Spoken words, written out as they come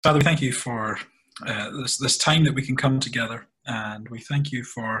Father, we thank you for this time that we can come together, and we thank you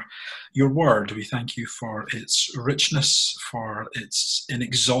for your word. We thank you for its richness, for its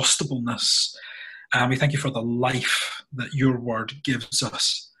inexhaustibleness, and we thank you for the life that your word gives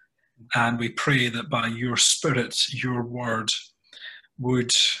us. And we pray that by your Spirit, your word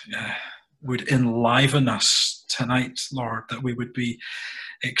would enliven us tonight, Lord, that we would be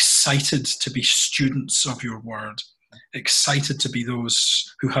excited to be students of your word, excited to be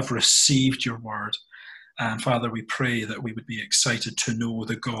those who have received your word. And Father, we pray that we would be excited to know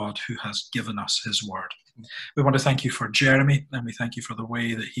the God who has given us his word. We want to thank you for Jeremy, and we thank you for the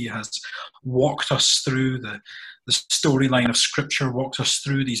way that he has walked us through the storyline of Scripture, walked us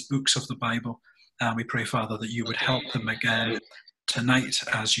through these books of the Bible. And we pray, Father, that you would help him again tonight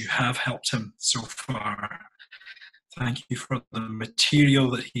as you have helped him so far. Thank you for the material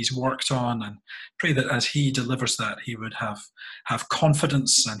that he's worked on, and pray that as he delivers that, he would have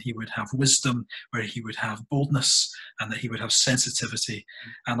confidence, and he would have wisdom, where he would have boldness, and that he would have sensitivity,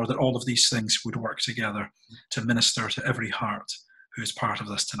 and Lord, that all of these things would work together to minister to every heart who is part of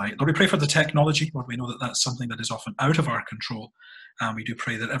this tonight. Lord, we pray for the technology. Lord, we know that that's something that is often out of our control, and we do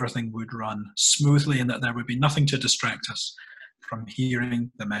pray that everything would run smoothly and that there would be nothing to distract us from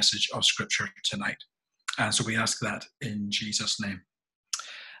hearing the message of Scripture tonight. And so we ask that in Jesus' name.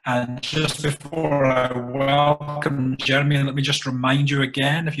 And just before I welcome Jeremy, let me just remind you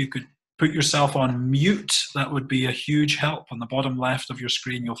again, if you could put yourself on mute, that would be a huge help. On the bottom left of your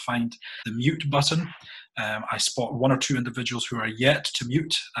screen, you'll find the mute button. I spot one or two individuals who are yet to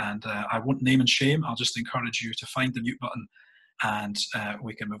mute, and I won't name and shame. I'll just encourage you to find the mute button, and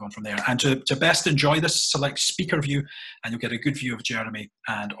we can move on from there. And to best enjoy this, select speaker view, and you'll get a good view of Jeremy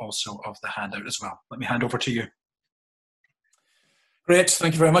and also of the handout as well. Let me hand over to you. Great,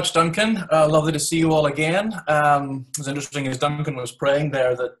 thank you very much, Duncan. Lovely to see you all again. It was interesting as Duncan was praying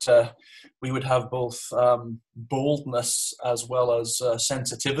there that we would have both boldness as well as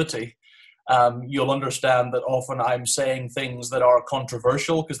sensitivity. You'll understand that often I'm saying things that are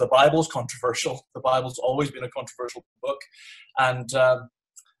controversial because the Bible's controversial. The Bible's always been a controversial book, and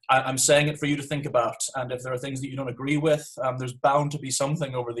I'm saying it for you to think about. And if there are things that you don't agree with, there's bound to be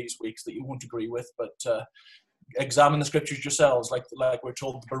something over these weeks that you won't agree with, but examine the Scriptures yourselves, like we're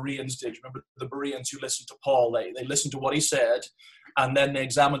told the Bereans did. Remember the Bereans who listened to Paul? They listened to what he said, and then they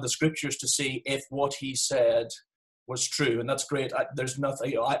examined the Scriptures to see if what he said was true. And that's great. There's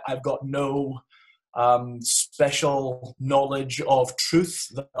nothing, I've got no special knowledge of truth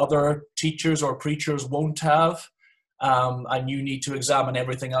that other teachers or preachers won't have, and you need to examine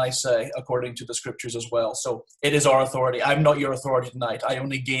everything I say according to the Scriptures as well. So it is our authority. I'm not your authority tonight. I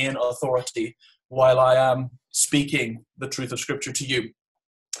only gain authority while I am speaking the truth of Scripture to you.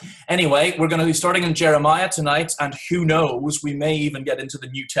 Anyway, we're going to be starting in Jeremiah tonight, and who knows, we may even get into the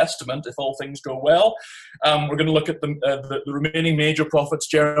New Testament if all things go well. We're going to look at the remaining major prophets,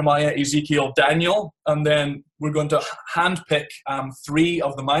 Jeremiah, Ezekiel, Daniel, and then we're going to handpick 3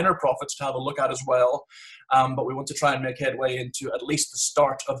 of the minor prophets to have a look at as well, but we want to try and make headway into at least the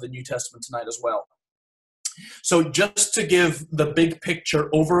start of the New Testament tonight as well. So just to give the big picture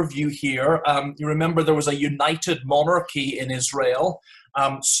overview here, you remember there was a united monarchy in Israel.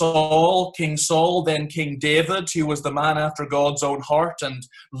 King Saul, then King David, who was the man after God's own heart and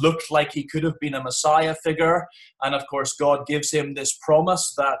looked like he could have been a Messiah figure. And of course, God gives him this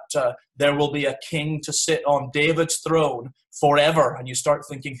promise that there will be a king to sit on David's throne forever. And you start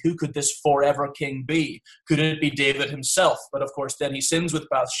thinking, who could this forever king be? Could it be David himself? But of course, then he sins with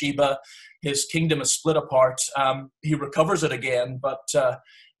Bathsheba. His kingdom is split apart. He recovers it again, but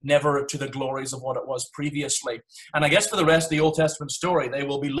never to the glories of what it was previously. And I guess for the rest of the Old Testament story, they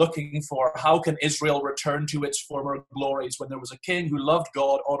will be looking for how can Israel return to its former glories when there was a king who loved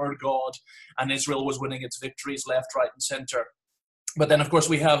God, honored God, and Israel was winning its victories left, right, and center. But then, of course,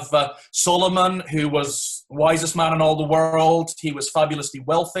 we have Solomon, who was the wisest man in all the world. He was fabulously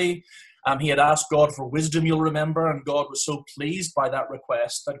wealthy. He had asked God for wisdom, you'll remember, and God was so pleased by that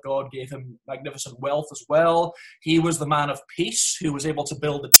request that God gave him magnificent wealth as well. He was the man of peace who was able to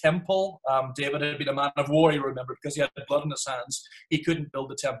build the temple. David had been a man of war, you remember, because he had blood in his hands. He couldn't build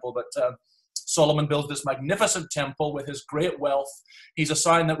the temple, but Solomon built this magnificent temple with his great wealth. He's a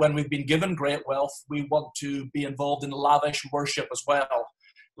sign that when we've been given great wealth, we want to be involved in lavish worship as well.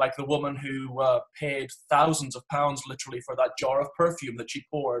 Like the woman who paid thousands of pounds literally for that jar of perfume that she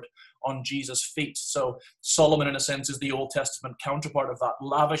poured on Jesus' feet. So Solomon, in a sense, is the Old Testament counterpart of that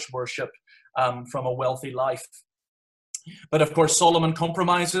lavish worship from a wealthy life. But of course, Solomon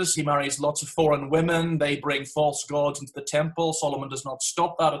compromises. He marries lots of foreign women. They bring false gods into the temple. Solomon does not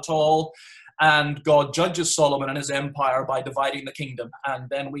stop that at all. And God judges Solomon and his empire by dividing the kingdom. And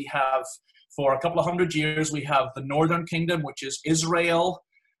then we have, for a couple of hundred years, we have the northern kingdom, which is Israel,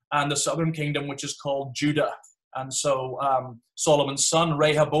 and the southern kingdom, which is called Judah. And so Solomon's son,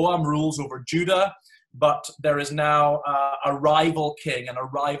 Rehoboam, rules over Judah, but there is now a rival king and a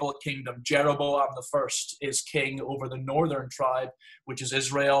rival kingdom. Jeroboam the first is king over the northern tribe, which is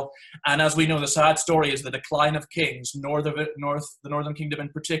Israel. And as we know, the sad story is the decline of kings, the northern kingdom in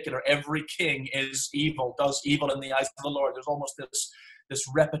particular. Every king is evil, does evil in the eyes of the Lord. There's almost this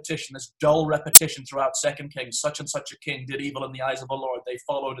repetition, this dull repetition throughout 2 Kings. Such and such a king did evil in the eyes of the Lord. They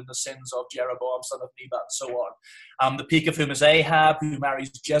followed in the sins of Jeroboam, son of Nebat, and so on. The peak of whom is Ahab, who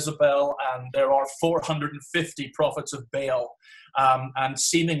marries Jezebel, and there are 450 prophets of Baal, and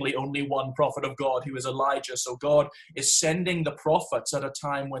seemingly only one prophet of God, who is Elijah. So God is sending the prophets at a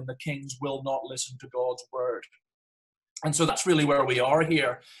time when the kings will not listen to God's word. And so that's really where we are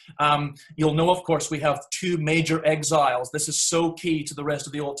here. You'll know, of course, we have two major exiles. This is so key to the rest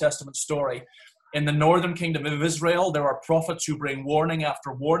of the Old Testament story. In the northern kingdom of Israel, there are prophets who bring warning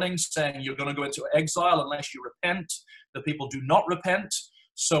after warning, saying you're going to go into exile unless you repent. The people do not repent.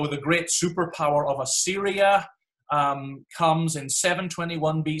 So the great superpower of Assyria comes in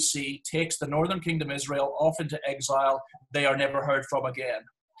 721 BC, takes the northern kingdom Israel off into exile. They are never heard from again.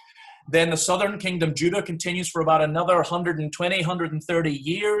 Then the southern kingdom, Judah, continues for about another 120, 130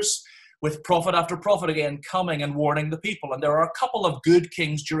 years, with prophet after prophet again coming and warning the people. And there are a couple of good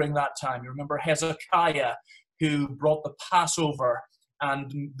kings during that time. You remember Hezekiah, who brought the Passover,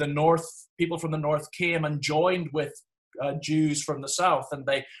 and the people from the north came and joined with Jews from the south, and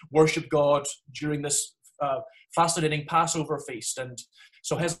they worshiped God during this fascinating Passover feast. And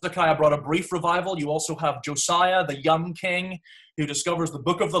so Hezekiah brought a brief revival. You also have Josiah, the young king, who discovers the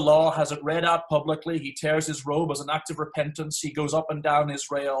book of the law, has it read out publicly. He tears his robe as an act of repentance. He goes up and down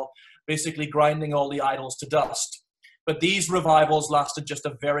Israel, basically grinding all the idols to dust. But these revivals lasted just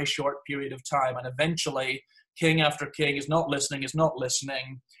a very short period of time. And eventually, king after king is not listening,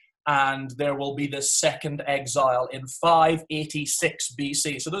 and there will be this second exile in 586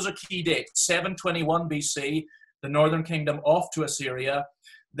 BC. So those are key dates. 721 BC, the northern kingdom off to Assyria.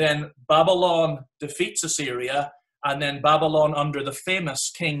 Then Babylon defeats Assyria, and then Babylon under the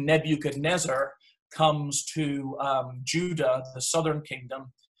famous king Nebuchadnezzar comes to Judah, the southern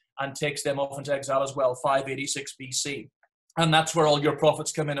kingdom, and takes them off into exile as well, 586 BC. And that's where all your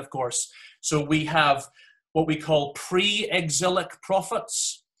prophets come in, of course. So we have what we call pre-exilic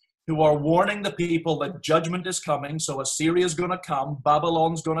prophets, who are warning the people that judgment is coming. So Assyria is going to come,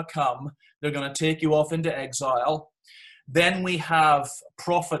 Babylon's going to come, they're going to take you off into exile. Then we have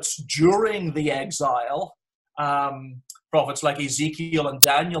prophets during the exile, prophets like Ezekiel and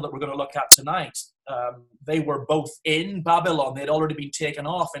Daniel that we're going to look at tonight. They were both in Babylon. They had already been taken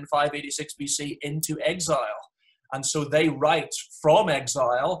off in 586 BC into exile. And so they write from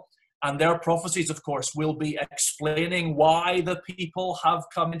exile, and their prophecies, of course, will be explaining why the people have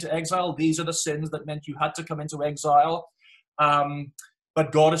come into exile. These are the sins that meant you had to come into exile.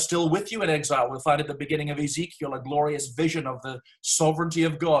 But God is still with you in exile. We'll find at the beginning of Ezekiel a glorious vision of the sovereignty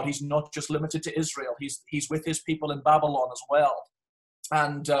of God. He's not just limited to Israel. He's with his people in Babylon as well.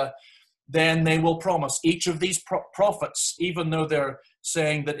 And then they will promise each of these prophets, even though they're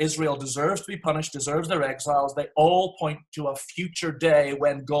saying that Israel deserves to be punished, deserves their exiles, they all point to a future day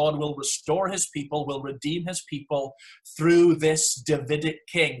when God will restore his people, will redeem his people through this Davidic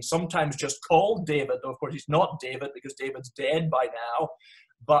king, sometimes just called David, though of course he's not David because David's dead by now,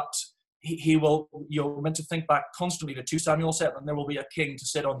 but he will, you're meant to think back constantly to 2 Samuel 7, there will be a king to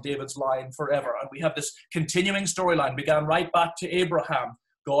sit on David's line forever. And we have this continuing storyline, began right back to Abraham.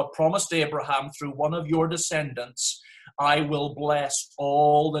 God promised Abraham, through one of your descendants, I will bless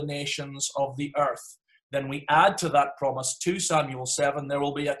all the nations of the earth. Then we add to that promise, 2 Samuel 7, there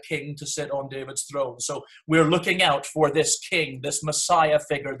will be a king to sit on David's throne. So we're looking out for this king, this Messiah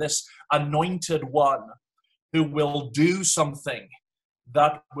figure, this anointed one who will do something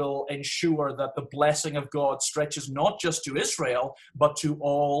that will ensure that the blessing of God stretches not just to Israel, but to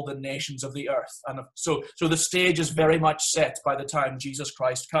all the nations of the earth. And so the stage is very much set by the time Jesus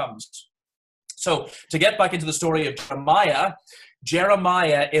Christ comes. So to get back into the story of Jeremiah,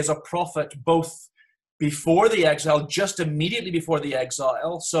 Jeremiah is a prophet both before the exile, just immediately before the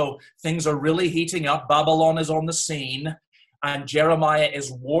exile. So things are really heating up. Babylon is on the scene. And Jeremiah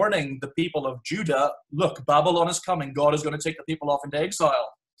is warning the people of Judah, look, Babylon is coming. God is going to take the people off into exile.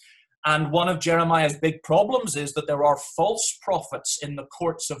 And one of Jeremiah's big problems is that there are false prophets in the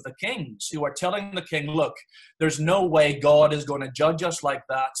courts of the kings who are telling the king, look, there's no way God is going to judge us like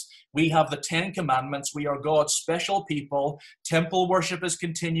that. We have the 10 commandments. We are God's special people. Temple worship is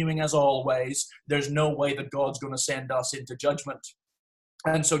continuing as always. There's no way that God's going to send us into judgment.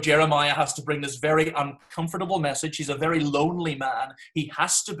 And so Jeremiah has to bring this very uncomfortable message. He's a very lonely man. He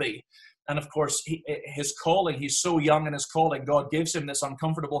has to be. And of course, his calling, he's so young in his calling. God gives him this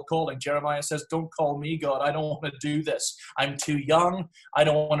uncomfortable calling. Jeremiah says, don't call me God. I don't want to do this. I'm too young. I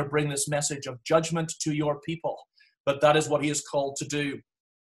don't want to bring this message of judgment to your people. But that is what he is called to do.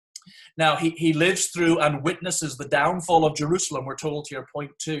 Now, he lives through and witnesses the downfall of Jerusalem, we're told here,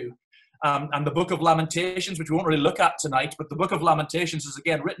 point 2. And the book of Lamentations, which we won't really look at tonight, but the book of Lamentations is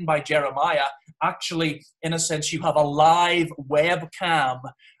again written by Jeremiah. Actually, in a sense, you have a live webcam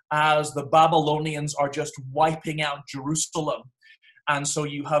as the Babylonians are just wiping out Jerusalem. And so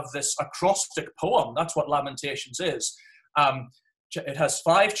you have this acrostic poem. That's what Lamentations is. It has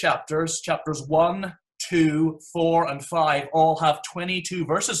 5 chapters. Chapters 1, 2, 4, and 5 all have 22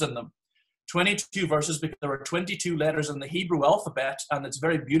 verses in them. 22 verses because there are 22 letters in the Hebrew alphabet, and it's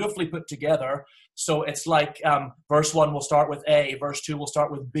very beautifully put together. So it's like verse 1 will start with A, verse 2 will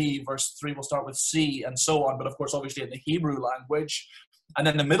start with B, verse 3 will start with C, and so on. But of course, obviously in the Hebrew language. And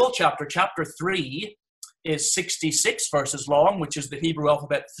then the middle chapter, chapter 3, is 66 verses long, which is the Hebrew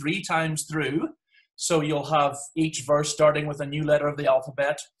alphabet 3 times through. So you'll have each verse starting with a new letter of the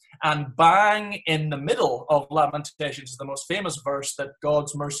alphabet. And bang in the middle of Lamentations is the most famous verse, that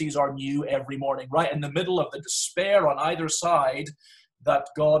God's mercies are new every morning. Right in the middle of the despair on either side that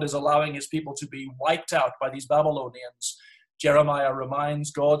God is allowing his people to be wiped out by these Babylonians, Jeremiah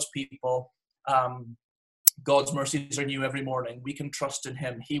reminds God's people, God's mercies are new every morning. We can trust in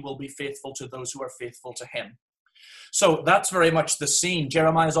him. He will be faithful to those who are faithful to him. So that's very much the scene.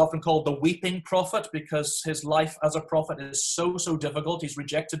 Jeremiah is often called the weeping prophet because his life as a prophet is so difficult. He's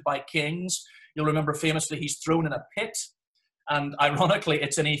rejected by kings. You'll remember famously he's thrown in a pit. And ironically,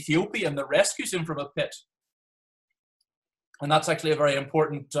 it's an Ethiopian that rescues him from a pit. And that's actually a very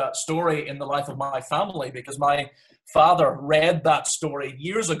important story in the life of my family, because my father read that story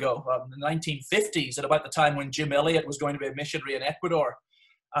years ago, in the 1950s, at about the time when Jim Elliot was going to be a missionary in Ecuador.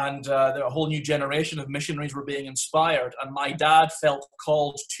 And a whole new generation of missionaries were being inspired. And my dad felt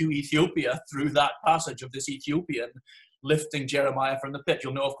called to Ethiopia through that passage of this Ethiopian lifting Jeremiah from the pit.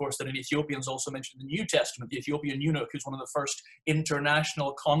 You'll know, of course, that an Ethiopian is also mentioned in the New Testament, the Ethiopian eunuch, who's one of the first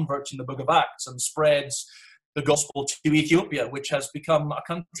international converts in the book of Acts and spreads the gospel to Ethiopia, which has become a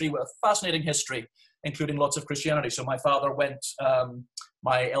country with a fascinating history, including lots of Christianity. So my father went,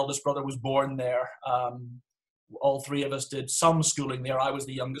 my eldest brother was born there. All 3 of us did some schooling there. I was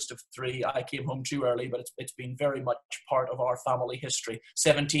the youngest of 3. I came home too early, but it's been very much part of our family history.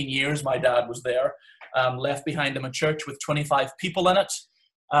 17 years my dad was there, left behind him a church with 25 people in it,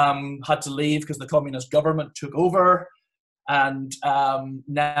 had to leave because the communist government took over. And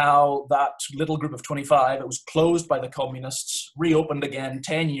now that little group of 25, it was closed by the communists, reopened again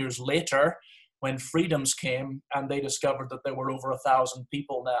 10 years later when freedoms came, and they discovered that there were over 1,000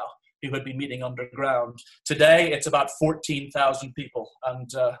 people now who had been meeting underground. Today, it's about 14,000 people,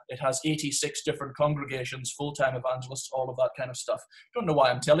 and it has 86 different congregations, full-time evangelists, all of that kind of stuff. Don't know why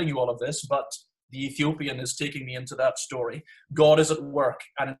I'm telling you all of this, but the Ethiopian is taking me into that story. God is at work,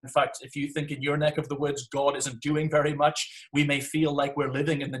 and in fact, if you think in your neck of the woods God isn't doing very much, we may feel like we're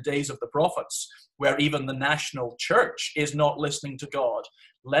living in the days of the prophets, where even the national church is not listening to God.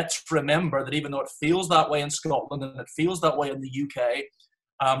 Let's remember that even though it feels that way in Scotland and it feels that way in the UK,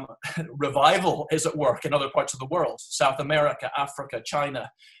 revival is at work in other parts of the world, South America, Africa, China.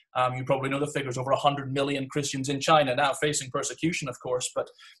 You probably know the figures, over 100 million Christians in China now facing persecution, of course, but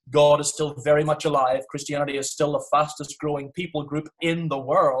God is still very much alive. Christianity is still the fastest growing people group in the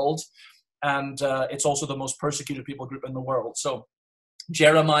world, and it's also the most persecuted people group in the world. So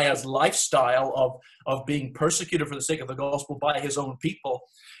Jeremiah's lifestyle of being persecuted for the sake of the gospel by his own people,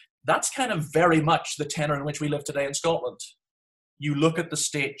 that's kind of very much the tenor in which we live today in Scotland. You look at the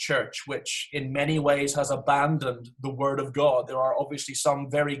state church, which in many ways has abandoned the word of God. There are obviously some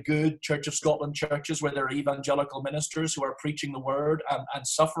very good Church of Scotland churches where there are evangelical ministers who are preaching the word and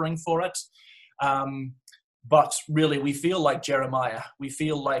suffering for it. But really, we feel like Jeremiah. We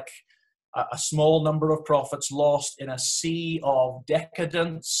feel like a small number of prophets lost in a sea of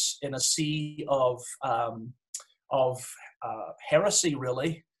decadence, in a sea of heresy,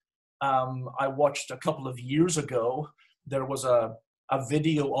 really. I watched a couple of years ago, there was a a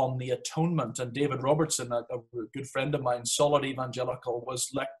video on the atonement, and David Robertson, a good friend of mine, solid evangelical,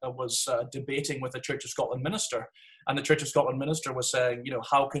 was debating with the Church of Scotland minister, and the Church of Scotland minister was saying,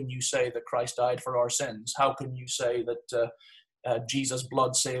 how can you say that Christ died for our sins? How can you say that Jesus'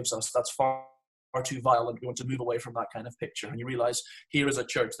 blood saves us? That's far too violent. We want to move away from that kind of picture. And you realize here is a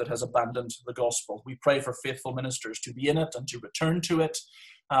church that has abandoned the gospel. We pray for faithful ministers to be in it and to return to it,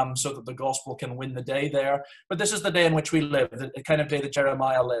 so that the gospel can win the day there. But this is the day in which we live, the kind of day that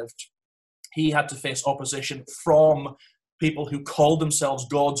Jeremiah lived. He had to face opposition from people who called themselves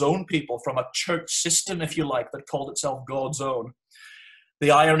God's own people, from a church system, if you like, that called itself God's own.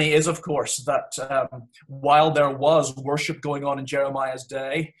 The irony is, of course, that while there was worship going on in Jeremiah's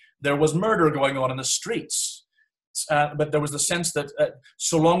day, there was murder going on in the streets. But there was the sense that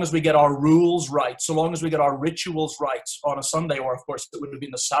so long as we get our rules right, so long as we get our rituals right on a Sunday, or of course it would have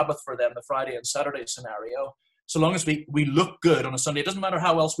been the Sabbath for them, the Friday and Saturday scenario, so long as we look good on a Sunday, it doesn't matter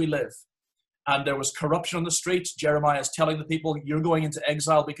how else we live. And there was corruption on the streets. Jeremiah is telling the people, you're going into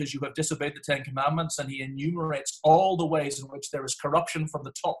exile because you have disobeyed the Ten Commandments, and he enumerates all the ways in which there is corruption from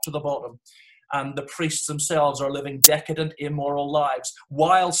the top to the bottom. And the priests themselves are living decadent, immoral lives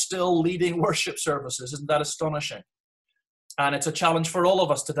while still leading worship services. Isn't that astonishing? And it's a challenge for all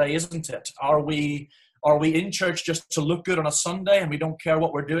of us today, isn't it? Are we in church just to look good on a Sunday and we don't care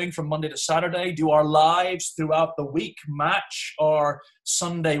what we're doing from Monday to Saturday? Do our lives throughout the week match our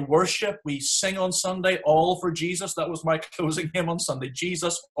Sunday worship? We sing on Sunday, all for Jesus. That was my closing hymn on Sunday.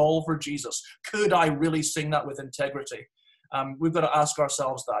 Jesus, all for Jesus. Could I really sing that with integrity? We've got to ask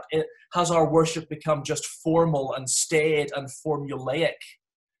ourselves that. Has our worship become just formal and staid and formulaic?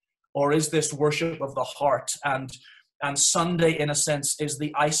 Or is this worship of the heart? And Sunday, in a sense, is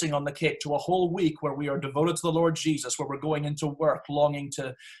the icing on the cake to a whole week where we are devoted to the Lord Jesus, where we're going into work longing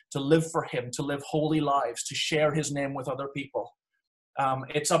to live for him, to live holy lives, to share his name with other people.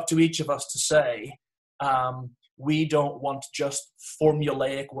 It's up to each of us to say, we don't want just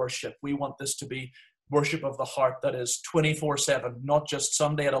formulaic worship. We want this to be worship of the heart that is 24/7, not just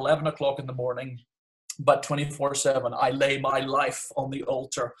Sunday at 11 o'clock in the morning, but 24/7. I lay my life on the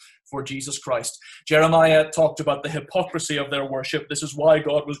altar for Jesus Christ. Jeremiah talked about the hypocrisy of their worship. This is why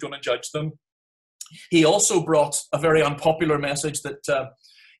God was going to judge them. He also brought a very unpopular message that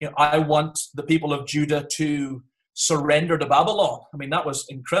I want the people of Judah to surrender to Babylon. I mean, that was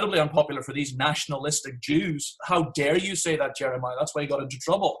incredibly unpopular for these nationalistic Jews. How dare you say that, Jeremiah? That's why he got into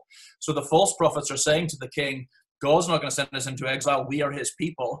trouble. So the false prophets are saying to the king, God's not going to send us into exile. We are his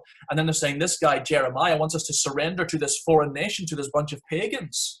people. And then they're saying, this guy, Jeremiah, wants us to surrender to this foreign nation, to this bunch of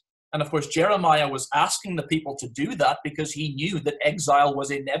pagans. And of course, Jeremiah was asking the people to do that because he knew that exile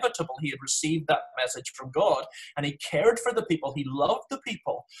was inevitable. He had received that message from God, and he cared for the people. He loved the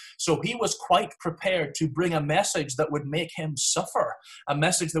people. So he was quite prepared to bring a message that would make him suffer, a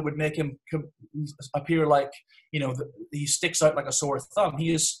message that would make him appear like, he sticks out like a sore thumb.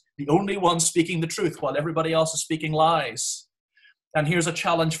 He is the only one speaking the truth while everybody else is speaking lies. And here's a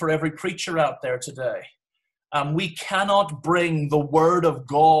challenge for every preacher out there today. We cannot bring the word of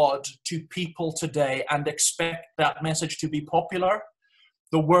God to people today and expect that message to be popular.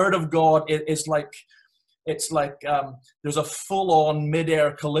 The word of God is like, there's a full-on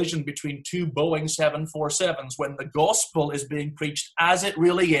mid-air collision between two Boeing 747s when the gospel is being preached as it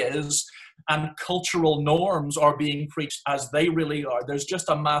really is and cultural norms are being preached as they really are. There's just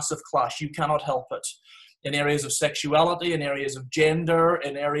a massive clash. You cannot help it. In areas of sexuality, in areas of gender,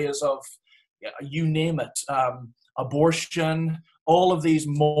 in areas of you name it, abortion, all of these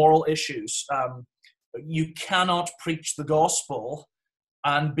moral issues. You cannot preach the gospel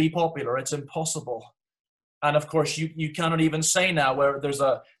and be popular. It's impossible. And of course, you cannot even say now where there's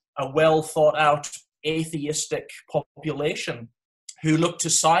a well thought out atheistic population who look to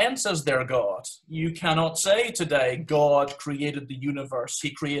science as their God. You cannot say today, God created the universe.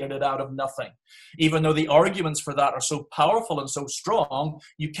 He created it out of nothing. Even though the arguments for that are so powerful and so strong,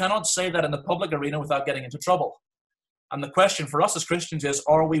 you cannot say that in the public arena without getting into trouble. And the question for us as Christians is,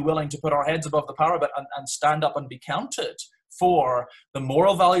 are we willing to put our heads above the parapet and stand up and be counted for the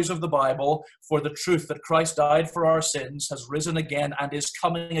moral values of the Bible, for the truth that Christ died for our sins, has risen again, and is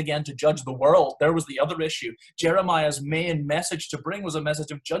coming again to judge the world? There was the other issue. Jeremiah's main message to bring was a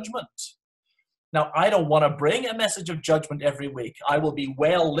message of judgment. Now, I don't want to bring a message of judgment every week. I will be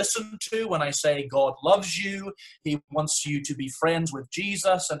well listened to when I say God loves you, he wants you to be friends with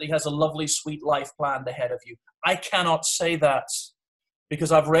Jesus, and he has a lovely, sweet life planned ahead of you. I cannot say that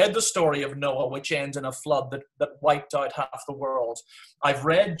because I've read the story of Noah, which ends in a flood that wiped out half the world. I've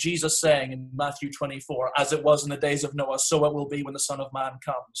read Jesus saying in Matthew 24, as it was in the days of Noah, so it will be when the Son of Man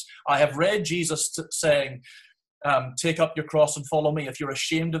comes. I have read Jesus saying, take up your cross and follow me. If you're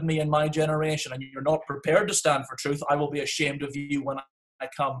ashamed of me in my generation and you're not prepared to stand for truth, I will be ashamed of you when I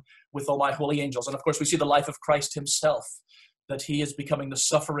come with all my holy angels. And of course, we see the life of Christ himself, that he is becoming the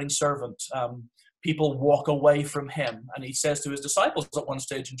suffering servant. People walk away from him. And he says to his disciples at one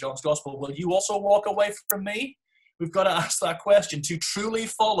stage in John's Gospel, will you also walk away from me? We've got to ask that question. To truly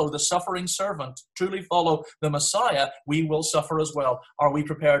follow the suffering servant, truly follow the Messiah, we will suffer as well. Are we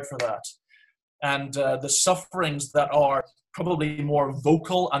prepared for that? And the sufferings that are probably more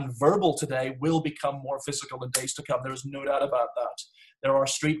vocal and verbal today will become more physical in days to come. There is no doubt about that. There are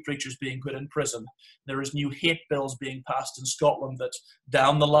street preachers being put in prison. There is new hate bills being passed in Scotland that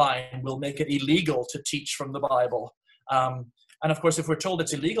down the line will make it illegal to teach from the Bible. And of course, if we're told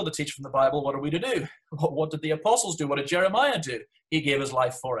it's illegal to teach from the Bible, what are we to do? What did the apostles do? What did Jeremiah do? He gave his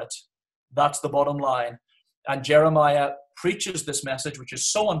life for it. That's the bottom line. And Jeremiah preaches this message, which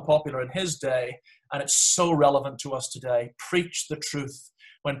is so unpopular in his day, and it's so relevant to us today. Preach the truth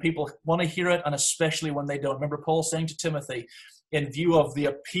when people want to hear it, and especially when they don't. Remember Paul saying to Timothy, in view of the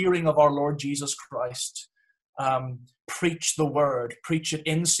appearing of our Lord Jesus Christ, preach the word, preach it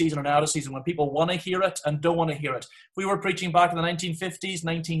in season and out of season when people want to hear it and don't want to hear it. We were preaching back in the 1950s,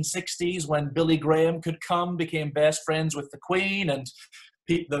 1960s, when Billy Graham could come, became best friends with the Queen, and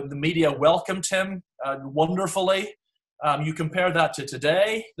the media welcomed him wonderfully. You compare that to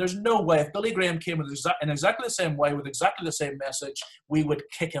today, there's no way. If Billy Graham came in exactly the same way with exactly the same message, we would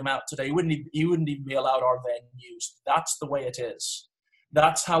kick him out today. He wouldn't even be allowed our venues. That's the way it is.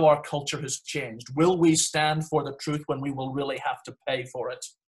 That's how our culture has changed. Will we stand for the truth when we will really have to pay for it?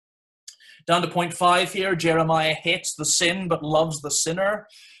 Down to point 5 here, Jeremiah hates the sin but loves the sinner.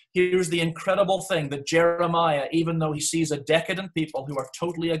 Here's the incredible thing, that Jeremiah, even though he sees a decadent people who are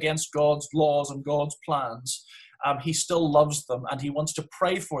totally against God's laws and God's plans, he still loves them and he wants to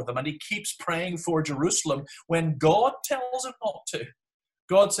pray for them. And he keeps praying for Jerusalem when God tells him not to.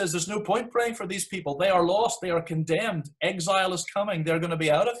 God says there's no point praying for these people. They are lost. They are condemned. Exile is coming. They're going to be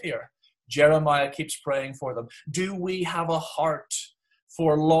out of here. Jeremiah keeps praying for them. Do we have a heart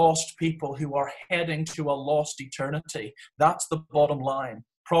for lost people who are heading to a lost eternity? That's the bottom line.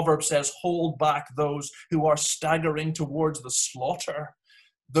 Proverbs says, hold back those who are staggering towards the slaughter.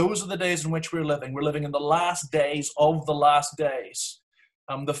 Those are the days in which we're living. We're living in the last days of the last days.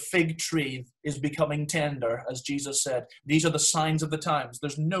 The fig tree is becoming tender, as Jesus said. These are the signs of the times.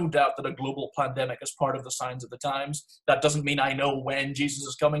 There's no doubt that a global pandemic is part of the signs of the times. That doesn't mean I know when Jesus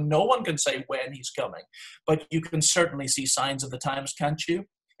is coming. No one can say when he's coming. But you can certainly see signs of the times, can't you?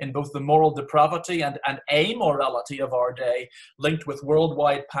 In both the moral depravity and amorality of our day, linked with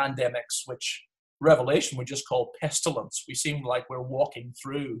worldwide pandemics, which Revelation would just call pestilence. We seem like we're walking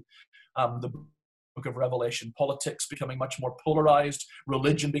through the book of Revelation. Politics becoming much more polarized,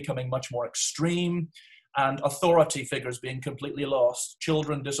 religion becoming much more extreme, and authority figures being completely lost,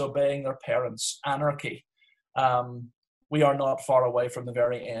 children disobeying their parents, anarchy. We are not far away from the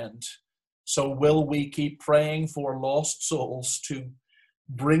very end. So will we keep praying for lost souls to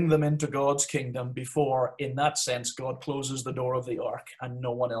bring them into God's kingdom before, in that sense, God closes the door of the ark and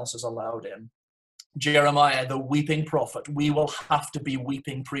no one else is allowed in? Jeremiah, the weeping prophet. We will have to be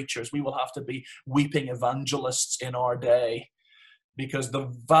weeping preachers. We will have to be weeping evangelists in our day, because the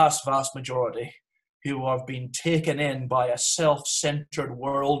vast, vast majority who have been taken in by a self-centered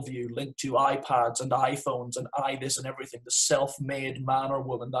worldview linked to iPads and iPhones and this and everything, the self-made man or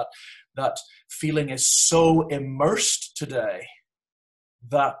woman, that feeling is so immersed today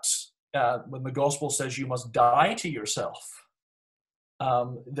that when the gospel says you must die to yourself,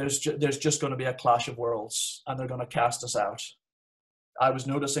 there's just going to be a clash of worlds, and they're going to cast us out. I was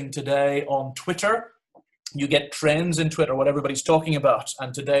noticing today on Twitter, you get trends in Twitter, what everybody's talking about.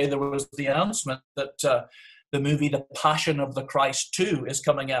 And today there was the announcement that the movie The Passion of the Christ 2 is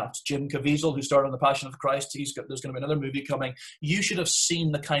coming out. Jim Caviezel, who starred on The Passion of the Christ, there's going to be another movie coming. You should have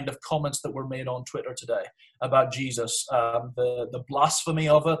seen the kind of comments that were made on Twitter today about Jesus. The blasphemy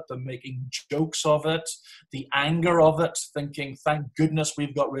of it, the making jokes of it, the anger of it, thinking, thank goodness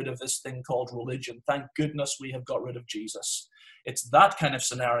we've got rid of this thing called religion. Thank goodness we have got rid of Jesus. It's that kind of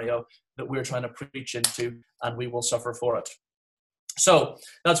scenario that we're trying to preach into, and we will suffer for it. So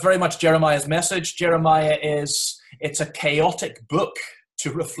that's very much Jeremiah's message. Jeremiah it's a chaotic book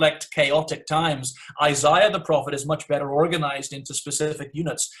to reflect chaotic times. Isaiah the prophet is much better organized into specific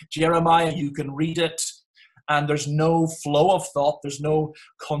units. Jeremiah, you can read it and there's no flow of thought, there's no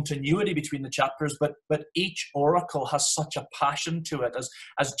continuity between the chapters, but each oracle has such a passion to it.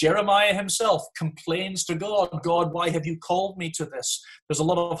 As Jeremiah himself complains to God, God, why have you called me to this? There's a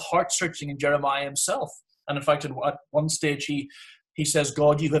lot of heart searching in Jeremiah himself. And in fact, at one stage, he He says,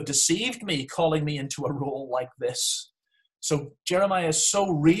 God, you have deceived me, calling me into a role like this. So Jeremiah is so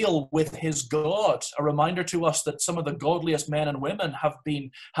real with his God, a reminder to us that some of the godliest men and women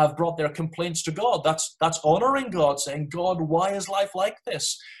have brought their complaints to God. That's honoring God, saying, God, why is life like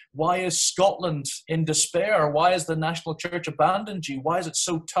this? Why is Scotland in despair? Why has the national church abandoned you? Why is it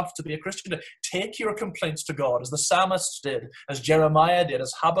so tough to be a Christian? Take your complaints to God, as the psalmists did, as Jeremiah did,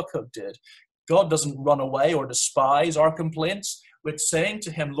 as Habakkuk did. God doesn't run away or despise our complaints. We're saying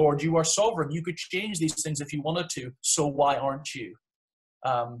to him, Lord, you are sovereign. You could change these things if you wanted to. So why aren't you?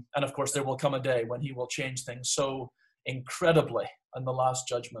 And of course, there will come a day when he will change things so incredibly in the last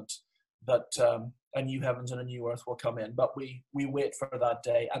judgment that a new heavens and a new earth will come in. But we wait for that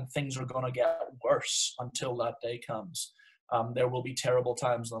day, and things are going to get worse until that day comes. There will be terrible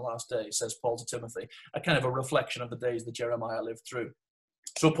times in the last days, says Paul to Timothy, a kind of a reflection of the days that Jeremiah lived through.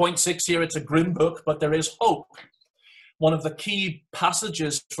 So point 6 here, it's a grim book, but there is hope. One of the key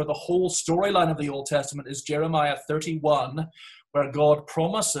passages for the whole storyline of the Old Testament is Jeremiah 31, where God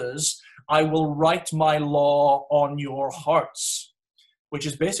promises, I will write my law on your hearts, which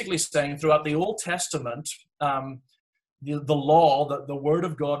is basically saying throughout the Old Testament, the law, the word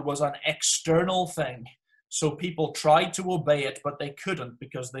of God was an external thing. So people tried to obey it, but they couldn't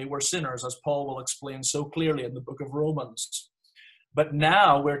because they were sinners, as Paul will explain so clearly in the book of Romans. But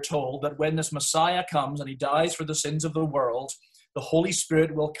now we're told that when this Messiah comes and he dies for the sins of the world, the Holy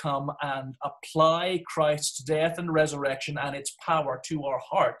Spirit will come and apply Christ's death and resurrection and its power to our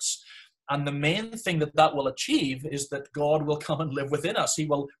hearts. And the main thing that will achieve is that God will come and live within us. He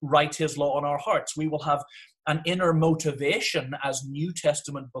will write his law on our hearts. We will have an inner motivation as New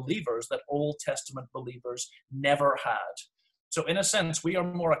Testament believers that Old Testament believers never had. So in a sense, we are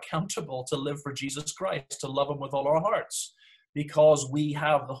more accountable to live for Jesus Christ, to love him with all our hearts, because we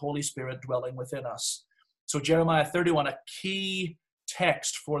have the Holy Spirit dwelling within us. So Jeremiah 31, a key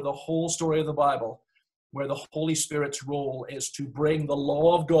text for the whole story of the Bible, where the Holy Spirit's role is to bring the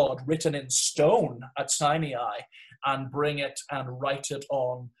law of God written in stone at Sinai and bring it and write it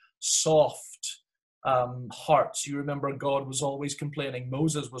on soft hearts. You remember God was always complaining,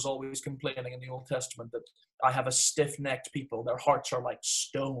 Moses was always complaining in the Old Testament that I have a stiff-necked people, their hearts are like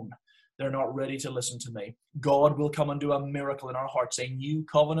stone. They're not ready to listen to me. God will come and do a miracle in our hearts, a new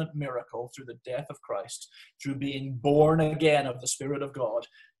covenant miracle through the death of Christ, through being born again of the Spirit of God.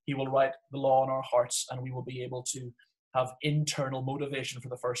 He will write the law in our hearts, and we will be able to have internal motivation for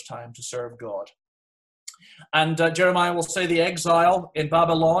the first time to serve God. And Jeremiah will say the exile in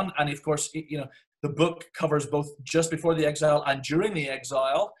Babylon, and of course, the book covers both just before the exile and during the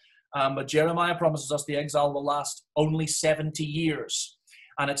exile, but Jeremiah promises us the exile will last only 70 years.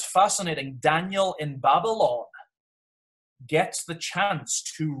 And it's fascinating. Daniel in Babylon gets the chance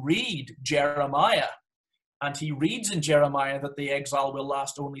to read Jeremiah. And he reads in Jeremiah that the exile will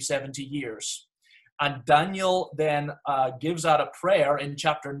last only 70 years. And Daniel then gives out a prayer in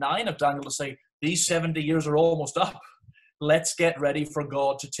chapter 9 of Daniel to say, these 70 years are almost up. Let's get ready for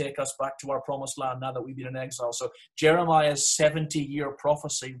God to take us back to our promised land now that we've been in exile. So Jeremiah's 70-year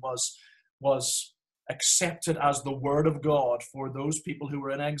prophecy was accepted as the word of God for those people who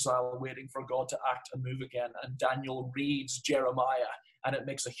were in exile waiting for God to act and move again. And Daniel reads Jeremiah, and it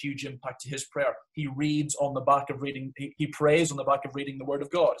makes a huge impact to his prayer. He reads on the back of reading, he prays on the back of reading the word of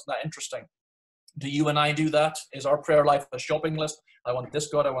God. Isn't that interesting? Do you and I do that? Is our prayer life a shopping list? I want this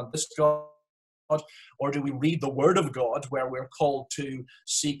God, I want this God. Or do we read the word of God where we're called to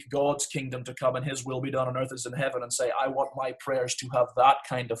seek God's kingdom to come and his will be done on earth as in heaven, and say, I want my prayers to have that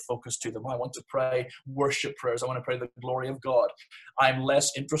kind of focus to them. I want to pray worship prayers. I want to pray the glory of God. I'm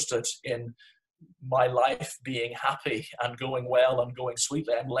less interested in my life being happy and going well and going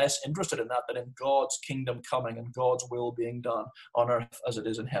sweetly. I'm less interested in that than in God's kingdom coming and God's will being done on earth as it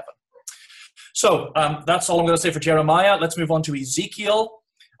is in heaven. So that's all I'm going to say for Jeremiah. Let's move on to Ezekiel.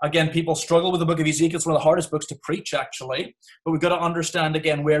 Again, people struggle with the book of Ezekiel. It's one of the hardest books to preach, actually. But we've got to understand,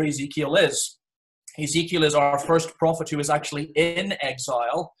 again, where Ezekiel is. Ezekiel is our first prophet who is actually in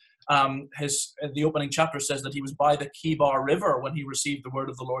exile. The opening chapter says that he was by the Kibar River when he received the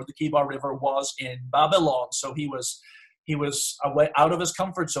word of the Lord. The Kibar River was in Babylon. So he was away, out of his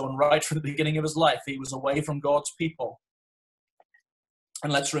comfort zone right from the beginning of his life. He was away from God's people.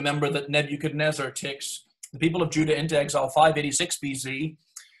 And let's remember that Nebuchadnezzar takes the people of Judah into exile 586 BC.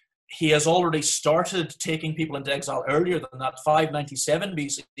 He has already started taking people into exile earlier than that. 597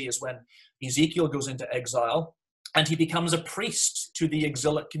 BC is when Ezekiel goes into exile, and he becomes a priest to the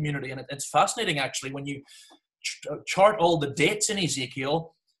exilic community. And it's fascinating, actually, when you chart all the dates in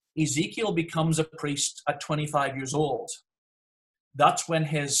Ezekiel, Ezekiel becomes a priest at 25 years old. that's when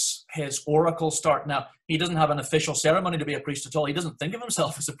his oracles start. Now, he doesn't have an official ceremony to be a priest at all. He doesn't think of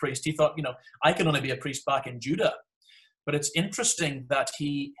himself as a priest. He thought, I can only be a priest back in Judah. But it's interesting that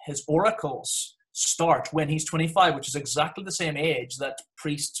his oracles start when he's 25, which is exactly the same age that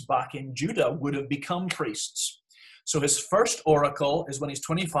priests back in Judah would have become priests. So his first oracle is when he's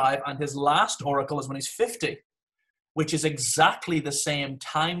 25, and his last oracle is when he's 50, which is exactly the same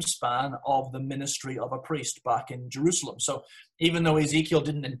time span of the ministry of a priest back in Jerusalem. So even though Ezekiel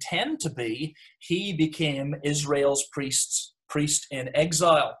didn't intend to be, he became Israel's priest in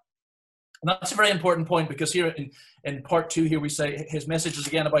exile. And that's a very important point, because here in part 2 here we say his message is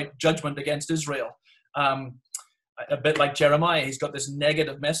again about judgment against Israel. A bit like Jeremiah, he's got this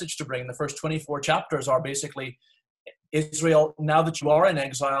negative message to bring. The first 24 chapters are basically, Israel, now that you are in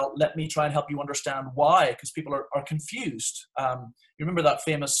exile, let me try and help you understand why, because people are confused. You remember that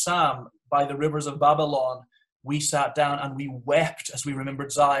famous psalm, by the rivers of Babylon, we sat down and we wept as we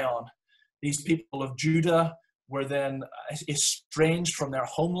remembered Zion. These people of Judah were then estranged from their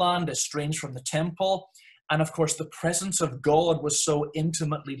homeland, estranged from the temple. And of course, the presence of God was so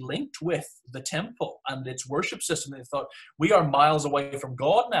intimately linked with the temple and its worship system. They thought, we are miles away from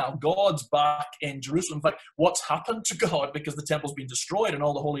God now. God's back in Jerusalem. In fact, what's happened to God? Because the temple's been destroyed and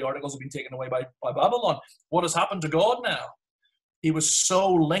all the holy articles have been taken away by Babylon. What has happened to God now? He was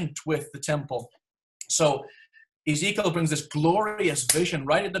so linked with the temple. So Ezekiel brings this glorious vision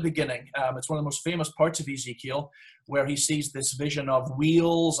right at the beginning. It's one of the most famous parts of Ezekiel, where he sees this vision of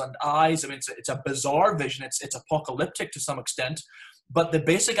wheels and eyes. I mean, it's a bizarre vision. It's apocalyptic to some extent. But the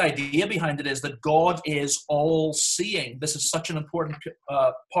basic idea behind it is that God is all-seeing. This is such an important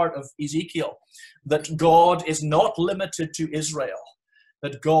part of Ezekiel, that God is not limited to Israel,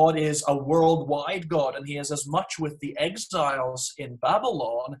 that God is a worldwide God, and he is as much with the exiles in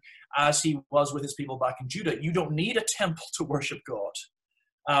Babylon as he was with his people back in Judah. You don't need a temple to worship God.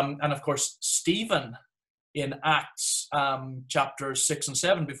 And of course, Stephen in Acts chapters 6 and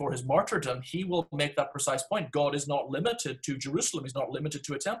 7, before his martyrdom, he will make that precise point. God is not limited to Jerusalem. He's not limited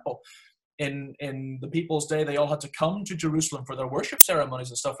to a temple. In the people's day, they all had to come to Jerusalem for their worship ceremonies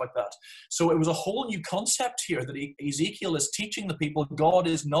and stuff like that. So it was a whole new concept here that Ezekiel is teaching the people. God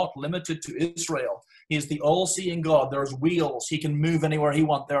is not limited to Israel. He is the all-seeing God. There's wheels. He can move anywhere he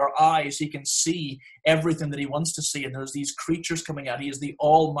wants. There are eyes. He can see everything that he wants to see. And there's these creatures coming out. He is the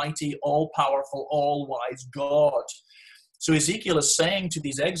almighty, all-powerful, all-wise God. So Ezekiel is saying to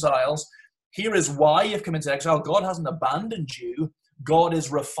these exiles, here is why you've come into exile. God hasn't abandoned you. God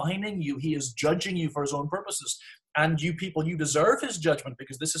is refining you. He is judging you for his own purposes. And you people, you deserve his judgment,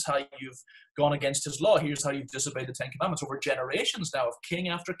 because this is how you've gone against his law. Here's how you've disobeyed the Ten Commandments over generations now of king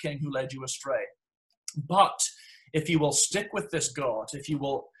after king who led you astray. But if you will stick with this God, if you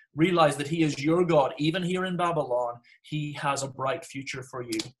will realize that he is your God, even here in Babylon, he has a bright future for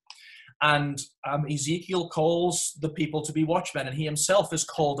you. And Ezekiel calls the people to be watchmen, and he himself is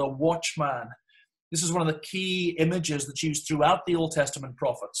called a watchman. This is one of the key images that's used throughout the Old Testament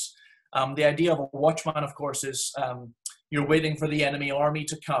prophets. The idea of a watchman, of course, is you're waiting for the enemy army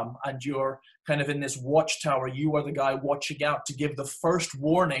to come, and you're kind of in this watchtower. You are the guy watching out to give the first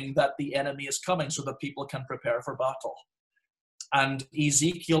warning that the enemy is coming so that people can prepare for battle. And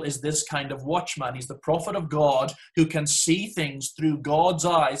Ezekiel is this kind of watchman. He's the prophet of God who can see things through God's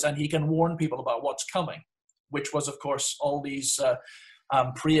eyes, and he can warn people about what's coming, which was, of course, all these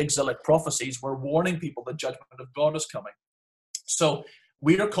pre-exilic prophecies were warning people the judgment of God is coming. So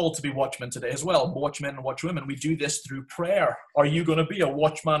we are called to be watchmen today as well, watchmen and watchwomen. We do this through prayer. Are you going to be a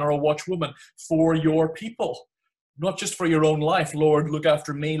watchman or a watchwoman for your people? Not just for your own life. Lord, look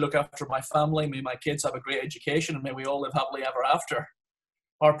after me, look after my family. May my kids have a great education, and may we all live happily ever after.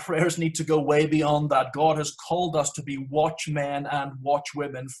 Our prayers need to go way beyond that. God has called us to be watchmen and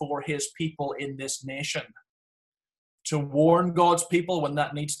watchwomen for his people in this nation. To warn God's people when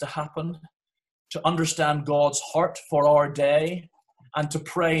that needs to happen, to understand God's heart for our day, and to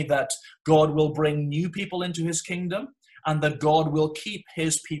pray that God will bring new people into his kingdom, and that God will keep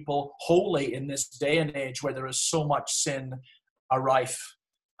his people holy in this day and age where there is so much sin rife.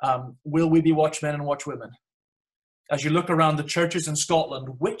 Will we be watchmen and watchwomen? As you look around the churches in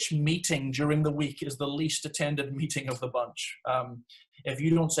Scotland, which meeting during the week is the least attended meeting of the bunch? If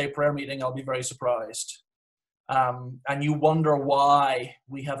you don't say prayer meeting, I'll be very surprised. And you wonder why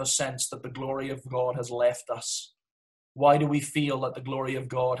we have a sense that the glory of God has left us. Why do we feel that the glory of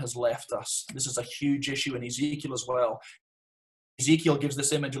God has left us? This is a huge issue in Ezekiel as well. Ezekiel gives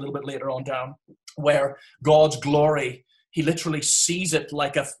this image a little bit later on down, where God's glory, he literally sees it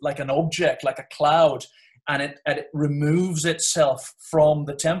like an object, like a cloud, and it removes itself from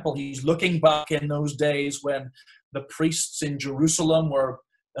the temple. He's looking back in those days when The priests in Jerusalem were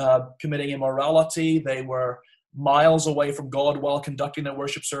committing immorality. They were miles away from God while conducting their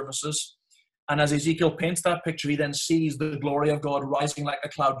worship services. And as Ezekiel paints that picture, he then sees the glory of God rising like a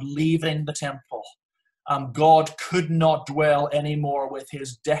cloud, leaving the temple. God could not dwell anymore with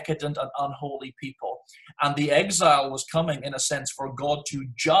his decadent and unholy people. And the exile was coming, in a sense, for God to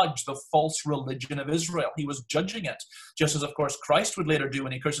judge the false religion of Israel. He was judging it, just as, of course, Christ would later do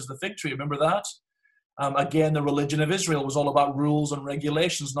when he curses the fig tree. Remember that? Again, the religion of Israel was all about rules and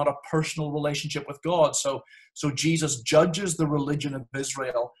regulations, not a personal relationship with God. So Jesus judges the religion of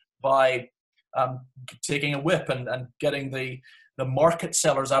Israel by taking a whip and getting the market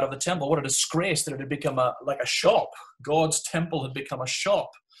sellers out of the temple. What a disgrace that it had become like a shop. God's temple had become a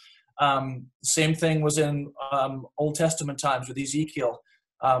shop. Same thing was in Old Testament times with Ezekiel.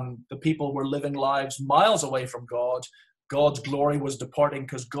 The people were living lives miles away from God. God's glory was departing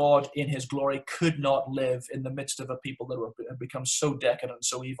because God in his glory could not live in the midst of a people that had become so decadent and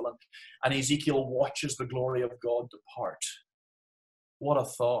so evil. And Ezekiel watches the glory of God depart. What a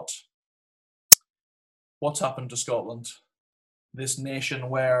thought. What's happened to Scotland? This nation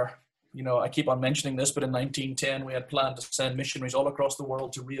where, I keep on mentioning this, but in 1910 we had planned to send missionaries all across the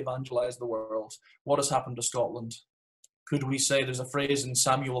world to re-evangelize the world. What has happened to Scotland? Could we say there's a phrase in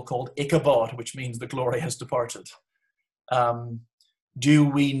Samuel called Ichabod, which means the glory has departed? Do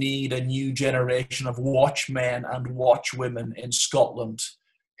we need a new generation of watchmen and watchwomen in Scotland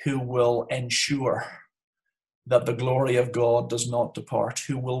who will ensure that the glory of God does not depart,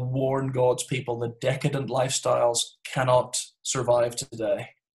 who will warn God's people that decadent lifestyles cannot survive today?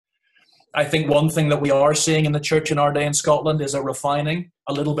 I think one thing that we are seeing in the church in our day in Scotland is a refining,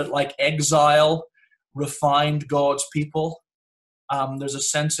 a little bit like exile refined God's people. There's a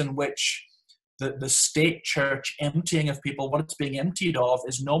sense in which the state church emptying of people, what it's being emptied of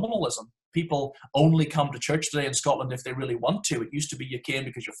is nominalism. People only come to church today in Scotland if they really want to. It used to be you came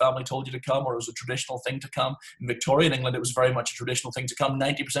because your family told you to come, or it was a traditional thing to come. In Victorian England, it was very much a traditional thing to come.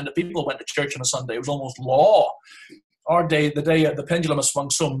 90% of people went to church on a Sunday. It was almost law. Our day, the pendulum has swung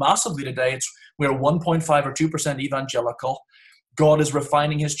so massively today, we're 1.5 or 2% evangelical. God is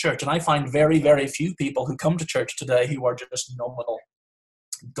refining his church. And I find very, very few people who come to church today who are just nominal.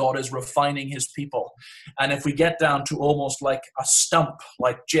 God is refining his people. And if we get down to almost like a stump,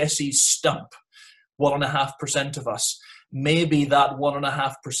 like Jesse's stump, 1.5% of us, maybe that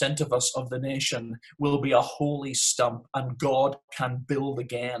 1.5% of us of the nation will be a holy stump, and God can build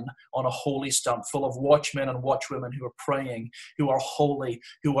again on a holy stump full of watchmen and watchwomen who are praying, who are holy,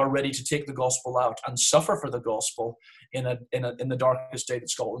 who are ready to take the gospel out and suffer for the gospel in the darkest day that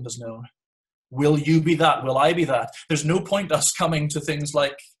Scotland has known. Will you be that? Will I be that? There's no point us coming to things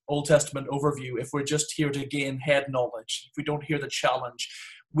like Old Testament overview if we're just here to gain head knowledge, if we don't hear the challenge.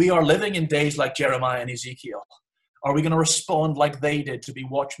 We are living in days like Jeremiah and Ezekiel. Are we going to respond like they did to be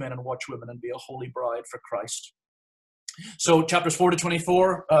watchmen and watchwomen and be a holy bride for Christ? So chapters 4 to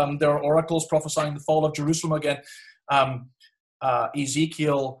 24, there are oracles prophesying the fall of Jerusalem again.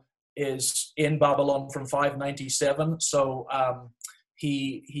 Ezekiel is in Babylon from 597, so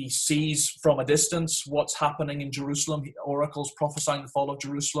he sees from a distance what's happening in Jerusalem. Oracles prophesying the fall of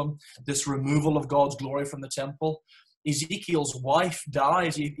Jerusalem, this removal of God's glory from the temple. Ezekiel's wife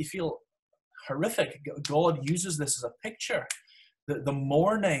dies. You feel horrific. God uses this as a picture. The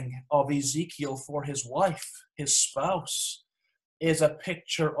mourning of Ezekiel for his wife, his spouse, is a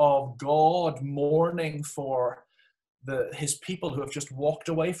picture of God mourning for his people who have just walked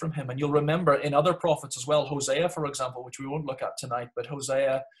away from him. And you'll remember in other prophets as well, Hosea, for example, which we won't look at tonight, but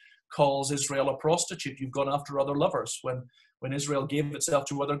Hosea calls Israel a prostitute. You've gone after other lovers. When Israel gave itself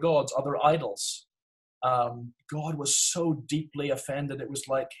to other gods, other idols, God was so deeply offended. It was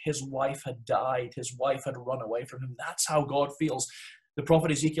like his wife had died. His wife had run away from him. That's how God feels. The prophet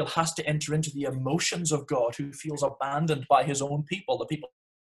Ezekiel has to enter into the emotions of God, who feels abandoned by his own people, the people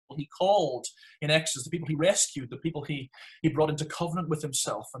he called in Exodus, the people he rescued, the people he brought into covenant with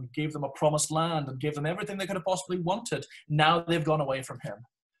himself and gave them a promised land and gave them everything they could have possibly wanted. Now they've gone away from him.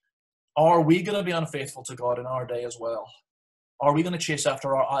 Are we going to be unfaithful to God in our day as well? Are we going to chase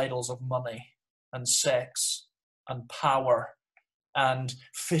after our idols of money and sex and power and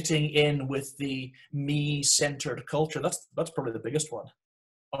fitting in with the me-centered culture? That's probably the biggest one.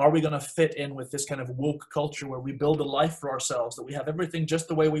 Are we going to fit in with this kind of woke culture where we build a life for ourselves, that we have everything just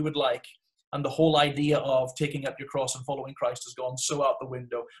the way we would like, and the whole idea of taking up your cross and following Christ has gone so out the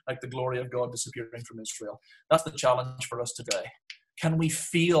window, like the glory of God disappearing from Israel? That's the challenge for us today. Can we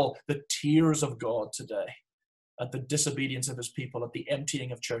feel the tears of God today at the disobedience of his people, at the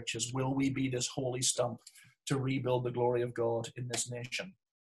emptying of churches? Will we be this holy stump to rebuild the glory of God in this nation?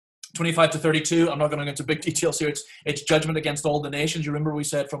 25 to 32, I'm not going to go into big details here. It's judgment against all the nations. You remember we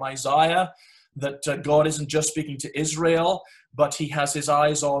said from Isaiah that God isn't just speaking to Israel, but he has his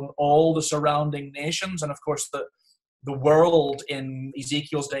eyes on all the surrounding nations. And of course, the world in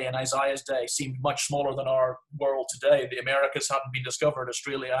Ezekiel's day and Isaiah's day seemed much smaller than our world today. The Americas hadn't been discovered,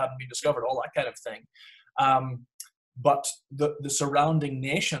 Australia hadn't been discovered, all that kind of thing. But the surrounding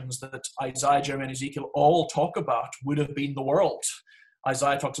nations that Isaiah, Jeremiah, and Ezekiel all talk about would have been the world.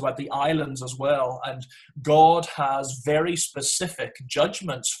 Isaiah talks about the islands as well. And God has very specific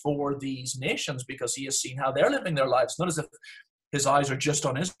judgments for these nations because he has seen how they're living their lives. Not as if his eyes are just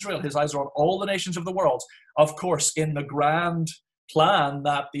on Israel. His eyes are on all the nations of the world. Of course, in the grand plan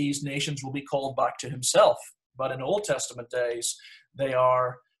that these nations will be called back to himself. But in Old Testament days, they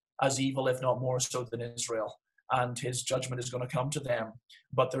are as evil, if not more so, than Israel. And his judgment is going to come to them.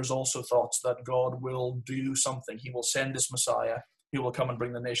 But there's also thoughts that God will do something. He will send this Messiah. He will come and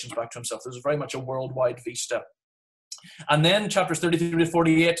bring the nations back to himself. There's very much a worldwide vista. And then chapters 33 to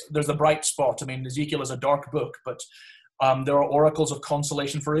 48, there's a bright spot. I mean, Ezekiel is a dark book, but there are oracles of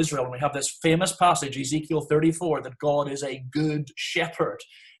consolation for Israel. And we have this famous passage, Ezekiel 34, that God is a good shepherd.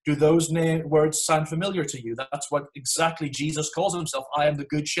 Do those words sound familiar to you? That's what exactly Jesus calls himself. I am the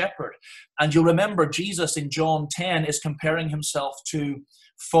good shepherd. And you'll remember Jesus in John 10 is comparing himself to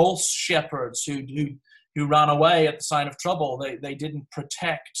false shepherds who ran away at the sign of trouble. They didn't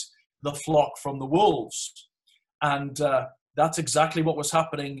protect the flock from the wolves. And that's exactly what was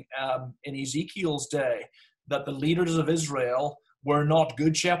happening in Ezekiel's day, that the leaders of Israel were not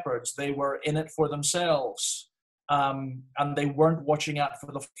good shepherds. They were in it for themselves. And they weren't watching out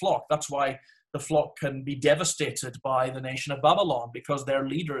for the flock. That's why the flock can be devastated by the nation of Babylon, because their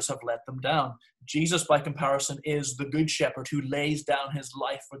leaders have let them down. Jesus, by comparison, is the good shepherd who lays down his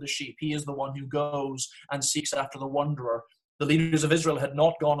life for the sheep. He is the one who goes and seeks after the wanderer. The leaders of Israel had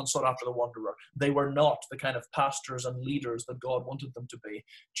not gone and sought after the wanderer. They were not the kind of pastors and leaders that God wanted them to be.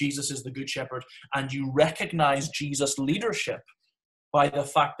 Jesus is the good shepherd, and you recognize Jesus' leadership by the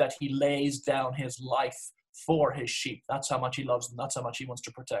fact that he lays down his life for his sheep. That's how much he loves them. That's how much he wants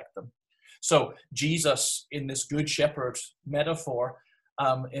to protect them. So Jesus, in this good shepherd metaphor,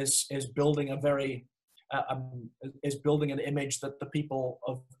 is building is building an image that the people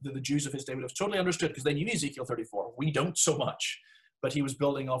of the Jews of his day would have totally understood, because they knew Ezekiel 34. We don't so much. But he was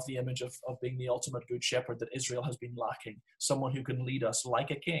building off the image of being the ultimate good shepherd that Israel has been lacking. Someone who can lead us like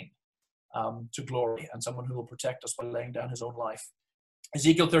a king to glory, and someone who will protect us by laying down his own life.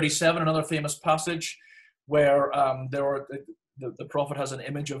 Ezekiel 37, another famous passage where the prophet has an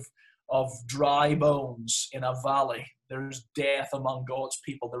image of dry bones in a valley. There's death among God's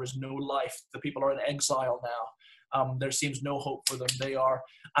people. There is no life. The people are in exile now. There seems no hope for them. They are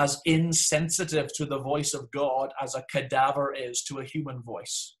as insensitive to the voice of God as a cadaver is to a human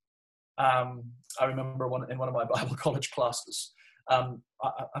voice. I remember in one of my Bible college classes,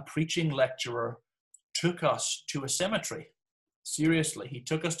 a preaching lecturer took us to a cemetery. Seriously, he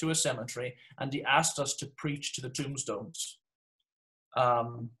took us to a cemetery and he asked us to preach to the tombstones.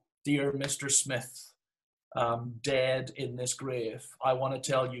 Dear Mr. Smith, dead in this grave, I want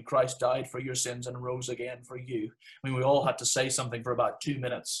to tell you Christ died for your sins and rose again for you. I mean, we all had to say something for about 2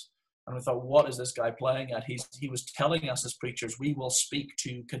 minutes. And we thought, what is this guy playing at? He was telling us as preachers, we will speak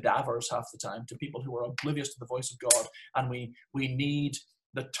to cadavers half the time, to people who are oblivious to the voice of God. And we need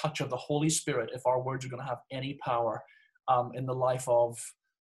the touch of the Holy Spirit if our words are going to have any power in the life of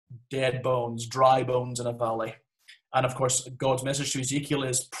dead bones, dry bones in a valley. And of course, God's message to Ezekiel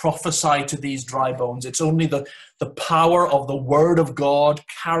is prophesy to these dry bones. It's only the power of the word of God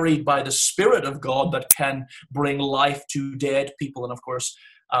carried by the Spirit of God that can bring life to dead people. And of course,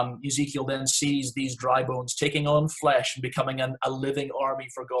 Ezekiel then sees these dry bones taking on flesh and becoming a living army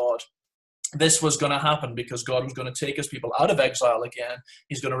for God. This was going to happen because God was going to take his people out of exile again.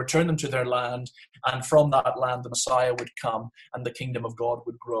 He's going to return them to their land. And from that land, the Messiah would come and the kingdom of God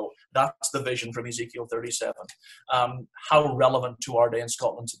would grow. That's the vision from Ezekiel 37. How relevant to our day in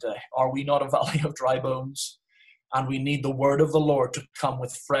Scotland today. Are we not a valley of dry bones? And we need the word of the Lord to come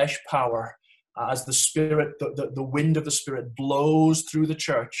with fresh power as the Spirit, the wind of the Spirit blows through the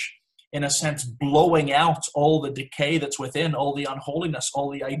church, in a sense, blowing out all the decay that's within, all the unholiness, all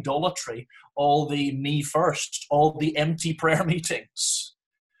the idolatry, all the me first, all the empty prayer meetings.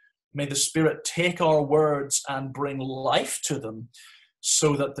 May the Spirit take our words and bring life to them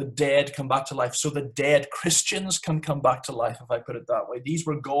so that the dead come back to life, so the dead Christians can come back to life, if I put it that way. These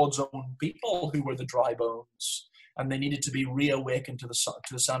were God's own people who were the dry bones, and they needed to be reawakened to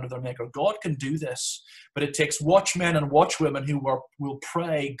the sound of their Maker. God can do this, but it takes watchmen and watchwomen who will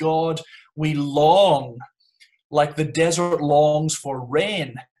pray, God, we long, like the desert longs for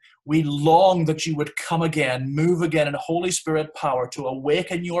rain. We long that you would come again, move again in Holy Spirit power to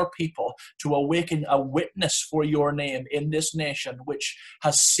awaken your people, to awaken a witness for your name in this nation, which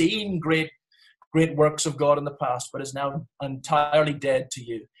has seen great works of God in the past, but is now entirely dead to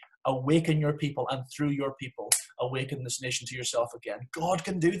you. Awaken your people, and through your people, awaken this nation to yourself again. God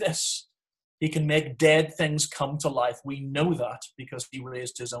can do this. He can make dead things come to life. We know that because he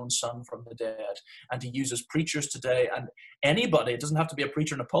raised his own son from the dead. And he uses preachers today, and anybody, it doesn't have to be a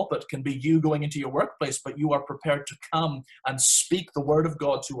preacher in a pulpit, can be you going into your workplace, but you are prepared to come and speak the word of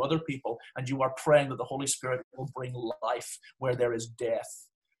God to other people, and you are praying that the Holy Spirit will bring life where there is death.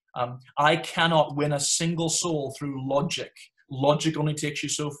 I cannot win a single soul through logic. Logic only takes you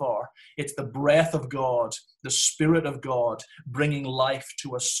so far. It's the breath of God, the Spirit of God, bringing life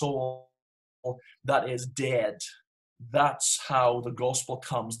to a soul that is dead. That's how the gospel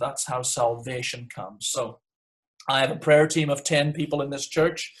comes. That's how salvation comes. So I have a prayer team of 10 people in this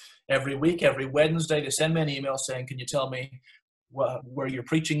church. Every week, every Wednesday, they send me an email saying, can you tell me where you're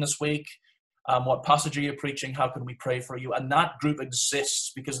preaching this week? What passage are you preaching? How can we pray for you? And that group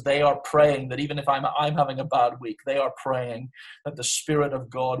exists because they are praying that even if I'm having a bad week, they are praying that the Spirit of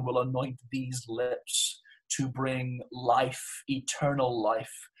God will anoint these lips to bring life, eternal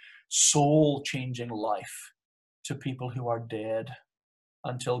life, soul-changing life to people who are dead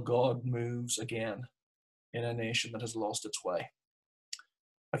until God moves again in a nation that has lost its way.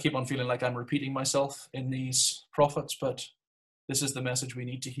 I keep on feeling like I'm repeating myself in these prophets, but this is the message we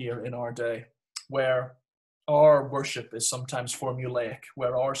need to hear in our day, where our worship is sometimes formulaic,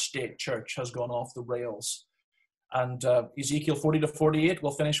 where our state church has gone off the rails. And Ezekiel 40-48,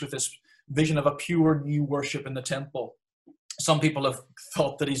 we'll finish with this vision of a pure new worship in the temple. Some people have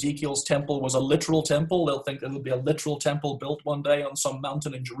thought that Ezekiel's temple was a literal temple. They'll think there will be a literal temple built one day on some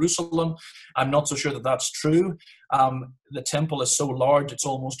mountain in Jerusalem. I'm not so sure that that's true. The temple is so large, it's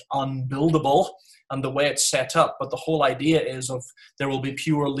almost unbuildable, and the way it's set up. But the whole idea is of there will be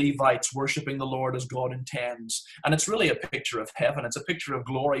pure Levites worshiping the Lord as God intends. And it's really a picture of heaven. It's a picture of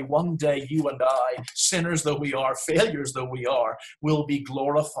glory. One day you and I, sinners though we are, failures though we are, will be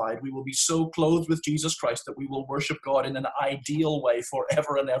glorified. We will be so clothed with Jesus Christ that we will worship God in an ideal way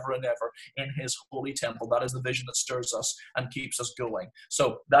forever and ever and ever in his holy temple. That is the vision that stirs us and keeps us going.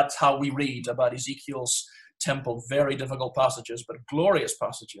 So that's how we read about Ezekiel's temple. Very difficult passages, but glorious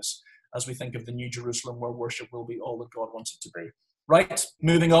passages as we think of the New Jerusalem where worship will be all that God wants it to be. Right,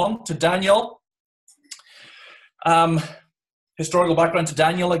 moving on to Daniel. Historical background to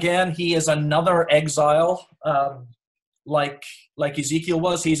Daniel again. He is another exile, like Ezekiel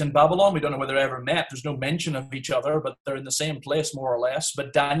was. He's in Babylon. We don't know whether they ever met. There's no mention of each other, but they're in the same place more or less.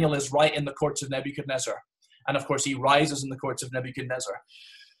 But Daniel is right in the courts of Nebuchadnezzar. And of course, he rises in the courts of Nebuchadnezzar.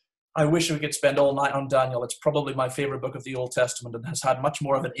 I wish we could spend all night on Daniel. It's probably my favorite book of the Old Testament and has had much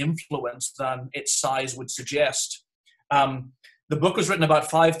more of an influence than its size would suggest. The book was written about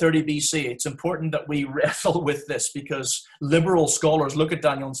 530 BC. It's important that we wrestle with this because liberal scholars look at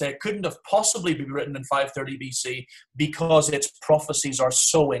Daniel and say it couldn't have possibly been written in 530 BC because its prophecies are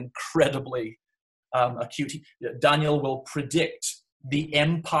so incredibly acute. Daniel will predict the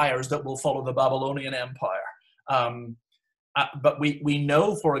empires that will follow the Babylonian Empire. But we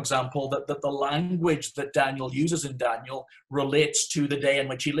know, for example, that the language that Daniel uses in Daniel relates to the day in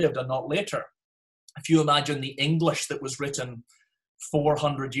which he lived and not later. If you imagine the English that was written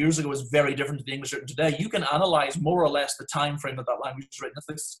 400 years ago is very different to the English written today, you can analyze more or less the time frame that language was written.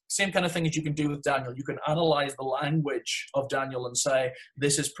 It's the same kind of thing as you can do with Daniel. You can analyze the language of Daniel and say,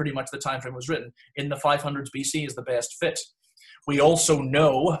 this is pretty much the time frame it was written. In the 500s BC is the best fit. We also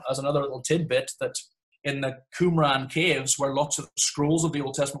know, as another little tidbit, that in the Qumran caves, where lots of scrolls of the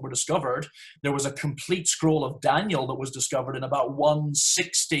Old Testament were discovered, there was a complete scroll of Daniel that was discovered in about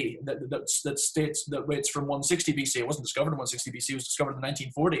 160, that states that it's from 160 BC. It wasn't discovered in 160 BC, it was discovered in the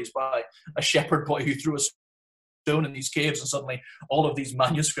 1940s by a shepherd boy who threw a stone in these caves, and suddenly all of these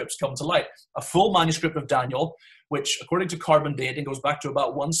manuscripts come to light. A full manuscript of Daniel, which according to carbon dating goes back to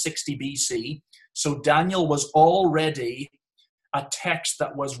about 160 BC. So Daniel was already a text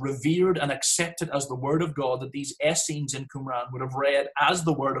that was revered and accepted as the word of God, that these Essenes in Qumran would have read as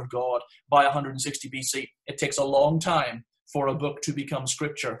the word of God by 160 BC. It takes a long time for a book to become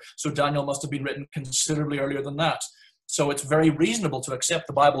scripture. So Daniel must have been written considerably earlier than that. So it's very reasonable to accept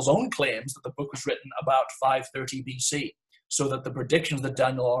the Bible's own claims that the book was written about 530 BC, so that the predictions that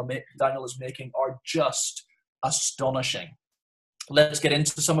Daniel is making are just astonishing. Let's get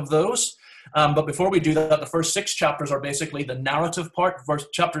into some of those. But before we do that, the first 6 chapters are basically the narrative part.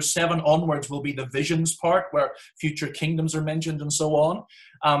 Chapter 7 onwards will be the visions part, where future kingdoms are mentioned and so on.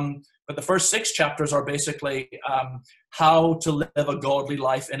 But the first 6 chapters are basically how to live a godly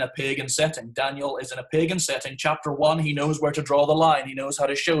life in a pagan setting. Daniel is in a pagan setting. Chapter 1, he knows where to draw the line. He knows how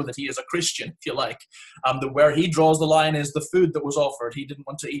to show that he is a Christian, if you like. Where he draws the line is the food that was offered. He didn't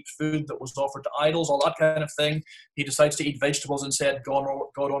want to eat food that was offered to idols, all that kind of thing. He decides to eat vegetables instead. God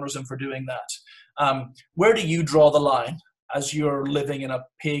honors him for doing that. Where do you draw the line as you're living in a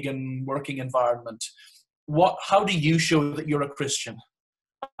pagan working environment? How do you show that you're a Christian?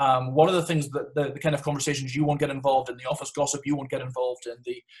 What are the things that the kind of conversations you won't get involved in, the office gossip you won't get involved in,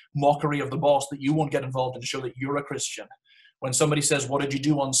 the mockery of the boss that you won't get involved in to show that you're a Christian? When somebody says, what did you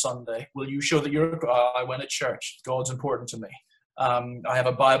do on Sunday? Will you show that I went to church. God's important to me. I have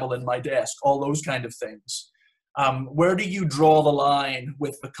a Bible in my desk. All those kind of things. Where do you draw the line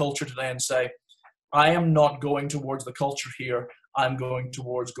with the culture today and say, I am not going towards the culture here. I'm going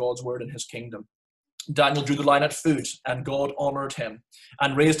towards God's word and his kingdom. Daniel drew the line at food, and God honored him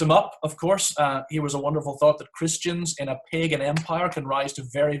and raised him up, of course. Here was a wonderful thought that Christians in a pagan empire can rise to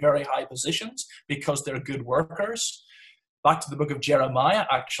very, very high positions because they're good workers. Back to the book of Jeremiah,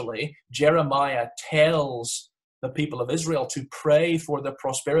 actually. Jeremiah tells the people of Israel to pray for the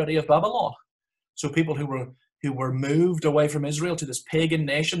prosperity of Babylon. So people who were moved away from Israel to this pagan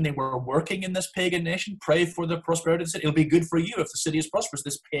nation, they were working in this pagan nation, pray for the prosperity of the city. It'll be good for you if the city is prosperous,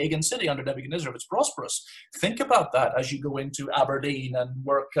 this pagan city under Nebuchadnezzar, if it's prosperous. Think about that as you go into Aberdeen and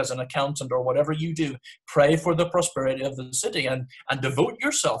work as an accountant or whatever you do. Pray for the prosperity of the city and devote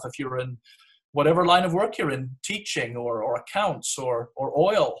yourself, if you're in whatever line of work you're in, teaching or accounts or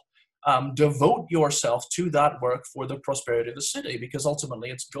oil. Devote yourself to that work for the prosperity of the city, because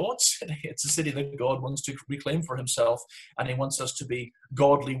ultimately it's God's city. It's a city that God wants to reclaim for himself, and he wants us to be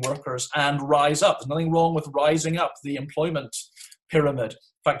godly workers and rise up. There's nothing wrong with rising up the employment pyramid.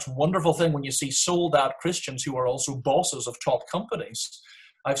 In fact, wonderful thing when you see sold out Christians who are also bosses of top companies.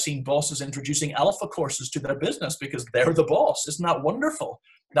 I've seen bosses introducing alpha courses to their business because they're the boss. Isn't that wonderful?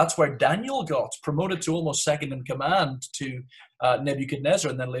 That's where Daniel got promoted to almost second in command to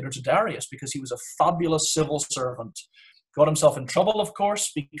Nebuchadnezzar and then later to Darius, because he was a fabulous civil servant. Got himself in trouble, of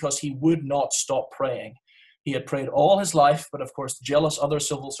course, because he would not stop praying. He had prayed all his life, but of course, jealous other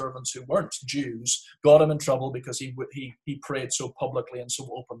civil servants who weren't Jews got him in trouble because he prayed so publicly and so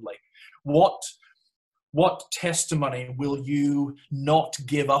openly. What testimony will you not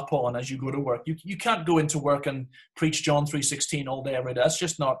give up on as you go to work? You can't go into work and preach John 3:16 all day, every day. That's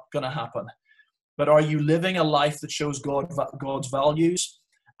just not going to happen. But are you living a life that shows God's values?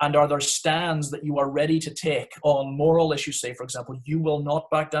 And are there stands that you are ready to take on moral issues? Say, for example, you will not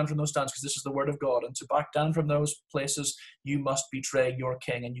back down from those stands because this is the word of God. And to back down from those places, you must betray your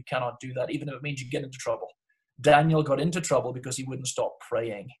king, and you cannot do that, even if it means you get into trouble. Daniel got into trouble because he wouldn't stop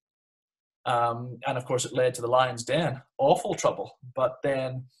praying. And of course, it led to the lion's den. Awful trouble. But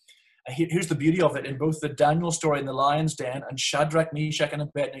then, here's the beauty of it. In both the Daniel story in the lion's den and Shadrach, Meshach, and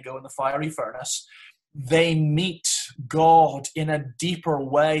Abednego in the fiery furnace, they meet God in a deeper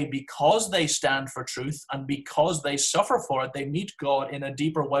way because they stand for truth and because they suffer for it. They meet God in a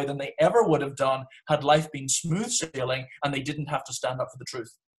deeper way than they ever would have done had life been smooth sailing and they didn't have to stand up for the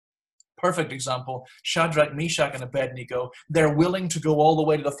truth. Perfect example, Shadrach, Meshach, and Abednego, they're willing to go all the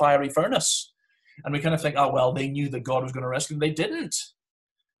way to the fiery furnace. And we kind of think, oh, well, they knew that God was going to rescue them. They didn't.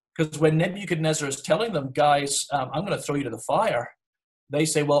 Because when Nebuchadnezzar is telling them, guys, I'm going to throw you to the fire, they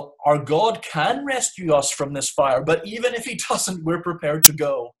say, well, our God can rescue us from this fire, but even if he doesn't, we're prepared to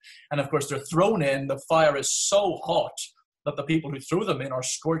go. And of course, they're thrown in. The fire is so hot that the people who threw them in are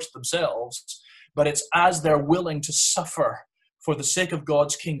scorched themselves. But it's as they're willing to suffer for the sake of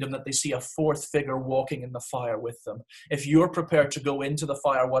God's kingdom that they see a fourth figure walking in the fire with them. If you're prepared to go into the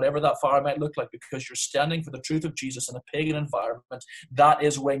fire, whatever that fire might look like, because you're standing for the truth of Jesus in a pagan environment, that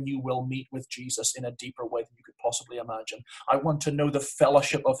is when you will meet with Jesus in a deeper way than you could possibly imagine. I want to know the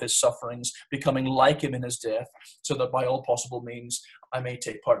fellowship of his sufferings, becoming like him in his death, so that by all possible means I may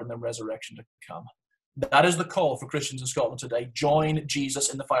take part in the resurrection to come. That is the call for Christians in Scotland today. Join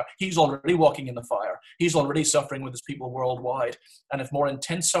Jesus in the fire. He's already walking in the fire. He's already suffering with his people worldwide. And if more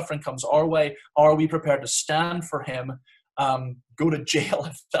intense suffering comes our way, are we prepared to stand for him, go to jail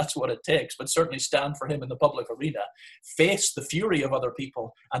if that's what it takes, but certainly stand for him in the public arena, face the fury of other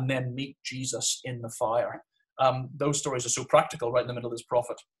people, and then meet Jesus in the fire? Those stories are so practical right in the middle of this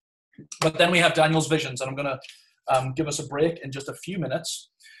prophet. But then we have Daniel's visions, and I'm going to give us a break in just a few minutes.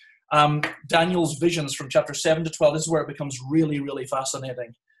 Daniel's visions from chapter 7 to 12, this is where it becomes really, really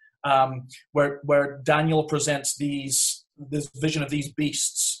fascinating, where Daniel presents this vision of these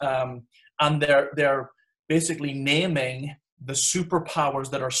beasts, and they're basically naming the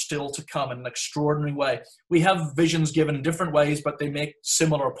superpowers that are still to come in an extraordinary way. We have visions given in different ways, but they make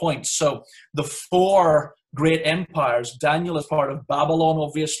similar points. So the 4 great empires, Daniel is part of Babylon,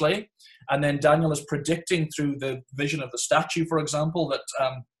 obviously, and then Daniel is predicting through the vision of the statue, for example,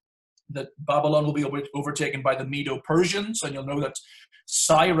 that Babylon will be overtaken by the Medo-Persians, and you'll know that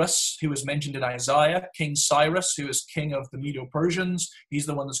Cyrus, who is mentioned in Isaiah, King Cyrus, who is king of the Medo-Persians, he's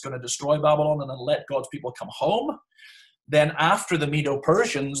the one that's going to destroy Babylon and then let God's people come home. Then after the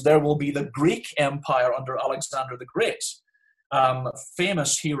Medo-Persians, there will be the Greek Empire under Alexander the Great,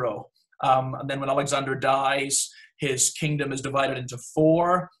 famous hero. And then when Alexander dies, his kingdom is divided into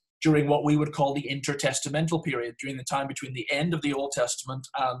 4 during what we would call the intertestamental period, during the time between the end of the Old Testament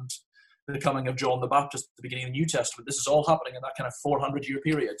and the coming of John the Baptist at the beginning of the New Testament. This is all happening in that kind of 400-year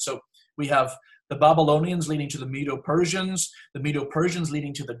period. So we have the Babylonians leading to the Medo-Persians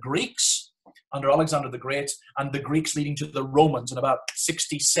leading to the Greeks under Alexander the Great, and the Greeks leading to the Romans. In about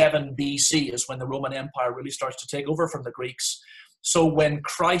 67 BC is when the Roman Empire really starts to take over from the Greeks. So when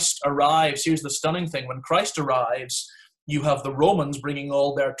Christ arrives, here's the stunning thing, when Christ arrives, you have the Romans bringing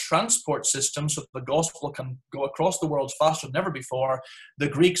all their transport systems so that the gospel can go across the world faster than ever before. The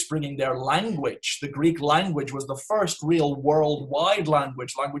Greeks bringing their language. The Greek language was the first real worldwide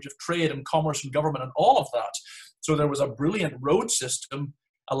language of trade and commerce and government and all of that. So there was a brilliant road system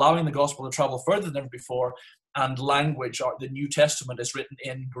allowing the gospel to travel further than ever before, and language, or the New Testament, is written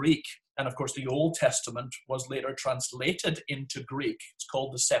in Greek. And of course, the Old Testament was later translated into Greek. It's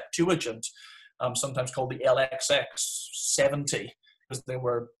called the Septuagint, sometimes called the LXX 70, because there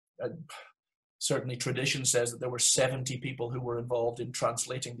were, certainly tradition says that there were 70 people who were involved in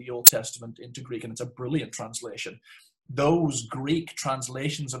translating the Old Testament into Greek, and it's a brilliant translation. Those Greek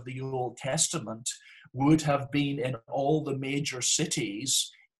translations of the Old Testament would have been in all the major cities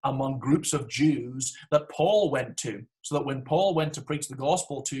among groups of Jews that Paul went to. So that when Paul went to preach the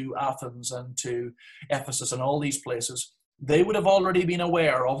gospel to Athens and to Ephesus and all these places, they would have already been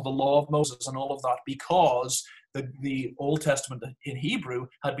aware of the law of Moses and all of that, because the Old Testament in Hebrew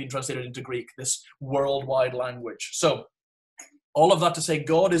had been translated into Greek, this worldwide language. So all of that to say,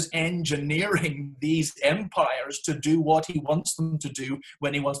 God is engineering these empires to do what he wants them to do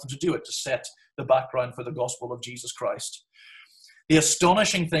when he wants them to do it, to set the background for the gospel of Jesus Christ. The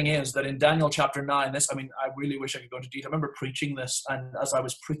astonishing thing is that in Daniel chapter 9, I really wish I could go into detail. I remember preaching this, and as I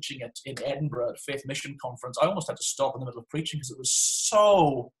was preaching it in Edinburgh at Faith Mission Conference, I almost had to stop in the middle of preaching because it was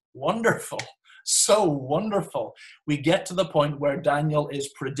so wonderful. So wonderful. We get to the point where Daniel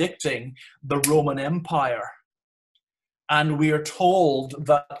is predicting the Roman Empire. And we are told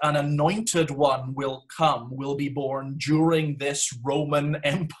that an anointed one will be born during this Roman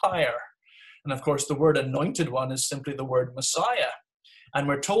Empire. And of course, the word anointed one is simply the word Messiah. And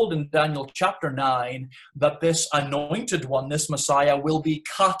we're told in Daniel chapter 9 that this anointed one, this Messiah, will be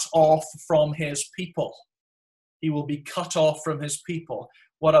cut off from his people. He will be cut off from his people.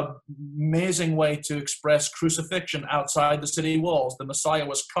 What an amazing way to express crucifixion outside the city walls. The Messiah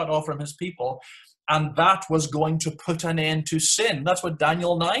was cut off from his people, and that was going to put an end to sin. That's what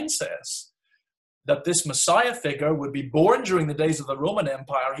Daniel 9 says. That this Messiah figure would be born during the days of the Roman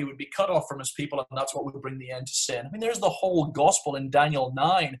Empire. He would be cut off from his people, and that's what would bring the end to sin. I mean, there's the whole gospel in Daniel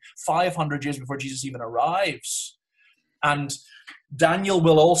 9, 500 years before Jesus even arrives. And Daniel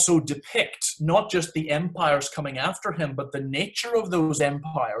will also depict not just the empires coming after him, but the nature of those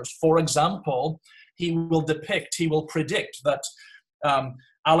empires. For example, he will predict that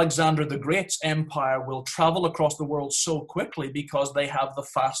Alexander the Great's empire will travel across the world so quickly because they have the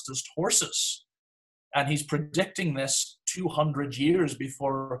fastest horses. And he's predicting this 200 years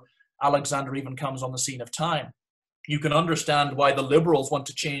before Alexander even comes on the scene of time. You can understand why the liberals want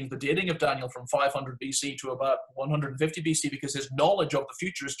to change the dating of Daniel from 500 BC to about 150 BC, because his knowledge of the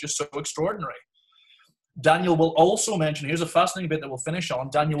future is just so extraordinary. Daniel will also mention, here's a fascinating bit that we'll finish on,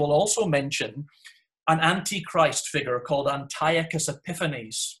 Daniel will also mention an antichrist figure called Antiochus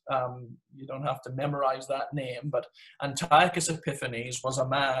Epiphanes. You don't have to memorize that name, but Antiochus Epiphanes was a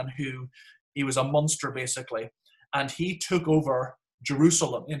man he was a monster basically, and he took over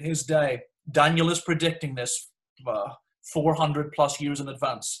Jerusalem in his day. Daniel is predicting this 400 plus years in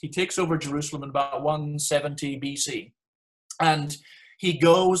advance. He takes over Jerusalem in about 170 BC, and he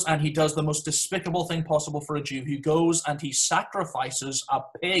goes and he does the most despicable thing possible for a Jew. He goes and he sacrifices a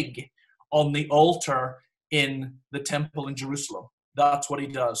pig on the altar in the temple in Jerusalem. That's what he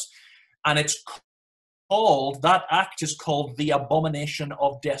does. And that act is called the abomination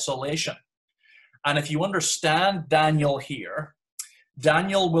of desolation. And if you understand Daniel here,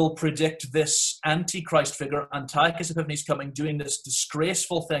 Daniel will predict this antichrist figure, Antiochus Epiphanes, coming, doing this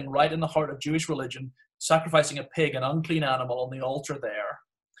disgraceful thing right in the heart of Jewish religion, sacrificing a pig, an unclean animal, on the altar there.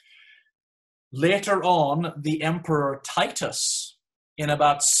 Later on, the Emperor Titus, in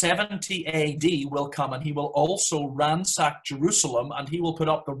about 70 AD, will come, and he will also ransack Jerusalem, and he will put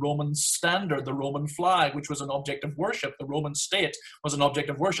up the Roman standard, the Roman flag, which was an object of worship. The Roman state was an object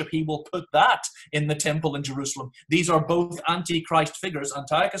of worship. He will put that in the temple in Jerusalem. These are both Antichrist figures,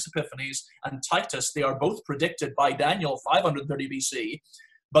 Antiochus Epiphanes and Titus. They are both predicted by Daniel, 530 BC,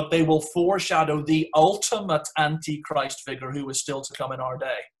 but they will foreshadow the ultimate Antichrist figure who is still to come in our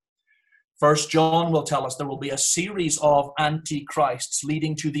day. First John will tell us there will be a series of antichrists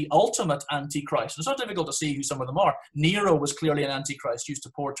leading to the ultimate antichrist. It's not difficult to see who some of them are. Nero was clearly an antichrist, used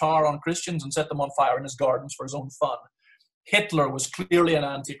to pour tar on Christians and set them on fire in his gardens for his own fun. Hitler was clearly an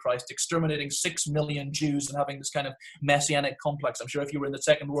antichrist, exterminating 6 million Jews and having this kind of messianic complex. I'm sure if you were in the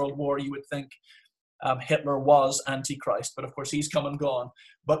Second World War, you would think Hitler was antichrist, but of course he's come and gone.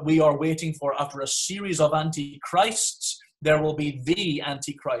 But we are waiting for, after a series of antichrists, there will be the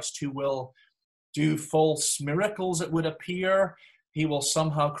Antichrist who will do false miracles, it would appear. He will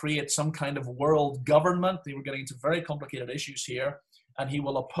somehow create some kind of world government. We're getting into very complicated issues here. And he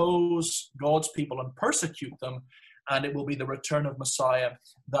will oppose God's people and persecute them. And it will be the return of Messiah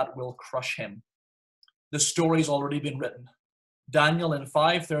that will crush him. The story's already been written. Daniel in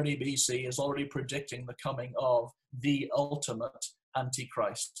 530 BC is already predicting the coming of the ultimate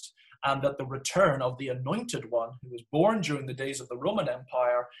Antichrist, and that the return of the anointed one who was born during the days of the Roman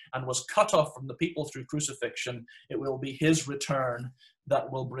Empire and was cut off from the people through crucifixion, it will be his return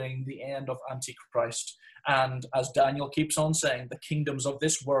that will bring the end of Antichrist. And as Daniel keeps on saying, the kingdoms of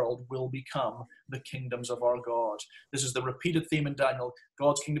this world will become the kingdoms of our God. This is the repeated theme in Daniel.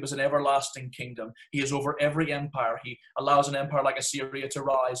 God's kingdom is an everlasting kingdom. He is over every empire. He allows an empire like Assyria to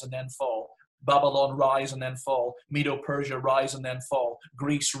rise and then fall. Babylon rise and then fall. Medo-Persia rise and then fall.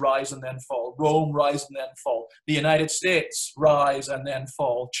 Greece rise and then fall. Rome rise and then fall. The United States rise and then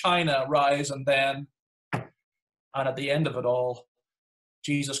fall. China rise and then. And at the end of it all,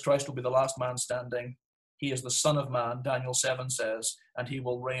 Jesus Christ will be the last man standing. He is the Son of Man, Daniel 7 says, and he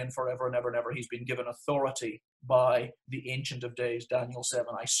will reign forever and ever and ever. He's been given authority by the Ancient of Days, Daniel 7.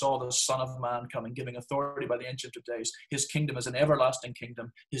 I saw the Son of Man coming, giving authority by the Ancient of Days. His kingdom is an everlasting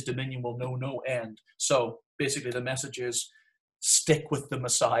kingdom. His dominion will know no end. So basically the message is, stick with the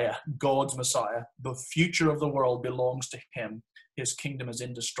Messiah, God's Messiah. The future of the world belongs to him. His kingdom is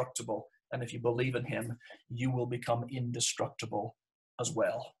indestructible. And if you believe in him, you will become indestructible as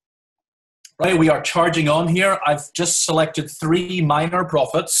well. Right, we are charging on here. I've just selected 3 minor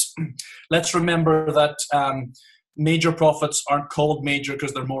prophets. Let's remember that major prophets aren't called major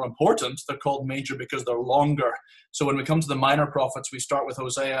because they're more important. They're called major because they're longer. So when we come to the minor prophets, we start with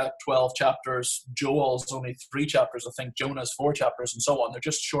Hosea, 12 chapters. Joel's only 3 chapters, I think. Jonah's 4 chapters, and so on. They're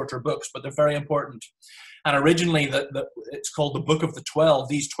just shorter books, but they're very important. And originally, it's called the Book of the 12.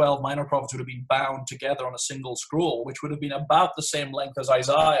 These 12 minor prophets would have been bound together on a single scroll, which would have been about the same length as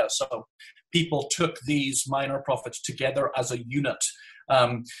Isaiah. So people took these minor prophets together as a unit.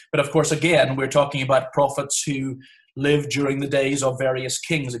 But of course, again, we're talking about prophets who lived during the days of various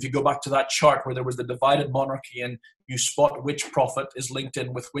kings. If you go back to that chart where there was the divided monarchy and you spot which prophet is linked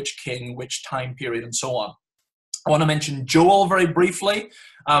in with which king, which time period, and so on. I want to mention Joel very briefly.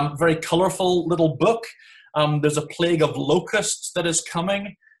 Very colorful little book. There's a plague of locusts that is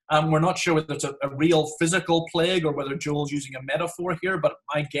coming. We're not sure whether it's a real physical plague or whether Joel's using a metaphor here, but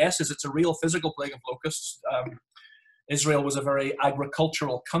my guess is it's a real physical plague of locusts. Israel was a very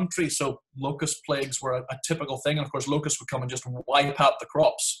agricultural country, so locust plagues were a typical thing. And of course, locusts would come and just wipe out the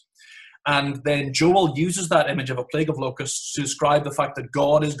crops. And then Joel uses that image of a plague of locusts to describe the fact that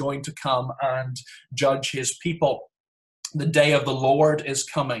God is going to come and judge his people. The day of the Lord is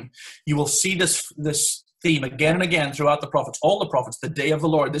coming. You will see this theme again and again throughout the prophets, all the prophets, the day of the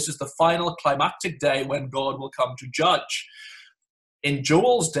Lord. This is the final climactic day when God will come to judge. In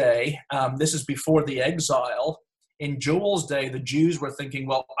Joel's day, this is before the exile. In Joel's day, the Jews were thinking,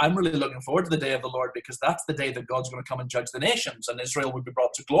 well, I'm really looking forward to the day of the Lord because that's the day that God's going to come and judge the nations and Israel would be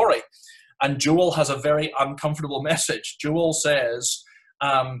brought to glory. And Joel has a very uncomfortable message. Joel says,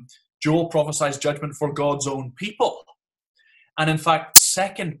 Joel prophesies judgment for God's own people. And in fact,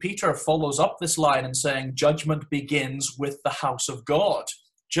 2 Peter follows up this line in saying, judgment begins with the house of God.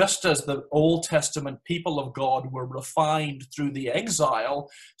 Just as the Old Testament people of God were refined through the exile,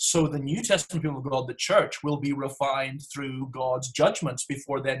 so the New Testament people of God, the church, will be refined through God's judgments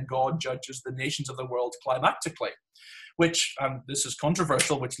before then God judges the nations of the world climactically. Which, this is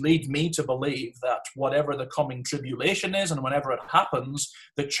controversial, which leads me to believe that whatever the coming tribulation is and whenever it happens,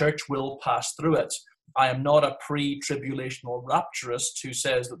 the church will pass through it. I am not a pre-tribulational rapturist who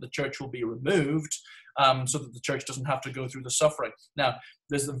says that the church will be removed so that the church doesn't have to go through the suffering. Now,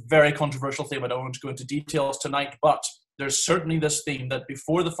 there's a very controversial theme. I don't want to go into details tonight, but there's certainly this theme that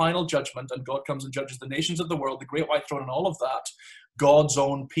before the final judgment and God comes and judges the nations of the world, the great white throne and all of that, God's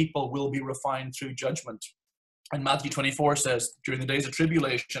own people will be refined through judgment. And Matthew 24 says, during the days of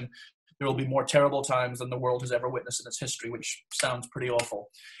tribulation, there will be more terrible times than the world has ever witnessed in its history, which sounds pretty awful.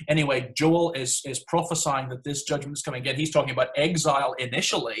 Anyway, Joel is prophesying that this judgment is coming again. He's talking about exile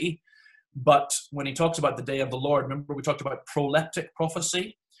initially, but when he talks about the day of the Lord, remember we talked about proleptic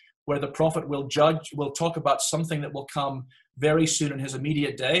prophecy, where the prophet will talk about something that will come very soon in his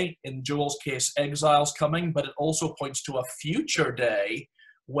immediate day. In Joel's case, exile's coming, but it also points to a future day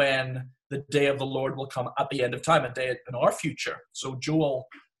when the day of the Lord will come at the end of time, a day in our future. So Joel,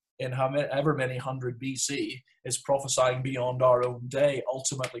 in however many hundred BC, is prophesying beyond our own day,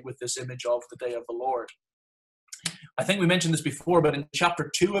 ultimately with this image of the day of the Lord. I think we mentioned this before, but in chapter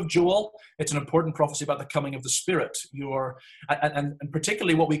 2 of Joel, it's an important prophecy about the coming of the Spirit, and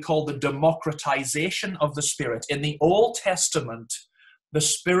particularly what we call the democratization of the Spirit. In the Old Testament, the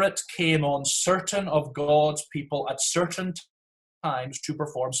Spirit came on certain of God's people at certain times to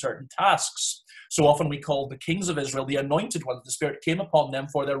perform certain tasks. So often we call the kings of Israel the anointed ones. The Spirit came upon them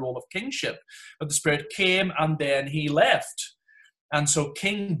for their role of kingship. But the Spirit came and then he left. And so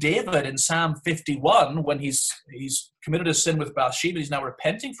King David in Psalm 51, when he's committed a sin with Bathsheba, he's now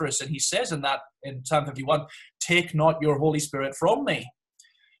repenting for his sin. He says in Psalm 51, "Take not your Holy Spirit from me."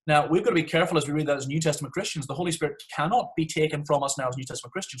 Now, we've got to be careful as we read that as New Testament Christians. The Holy Spirit cannot be taken from us now as New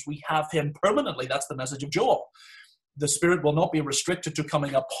Testament Christians. We have him permanently. That's the message of Joel. The Spirit will not be restricted to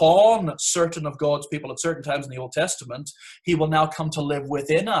coming upon certain of God's people at certain times in the Old Testament. He will now come to live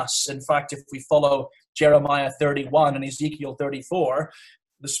within us. In fact, if we follow Jeremiah 31 and Ezekiel 34,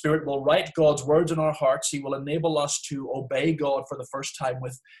 the Spirit will write God's words in our hearts. He will enable us to obey God for the first time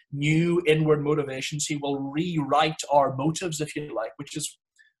with new inward motivations. He will rewrite our motives, if you like, which is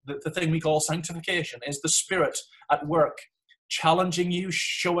the thing we call sanctification, is the Spirit at work, challenging you,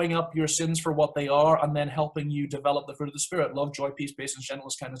 showing up your sins for what they are, and then helping you develop the fruit of the Spirit: love, joy, peace, patience,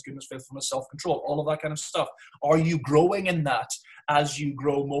 gentleness, kindness, goodness, faithfulness, self-control, all of that kind of stuff. Are you growing in that as you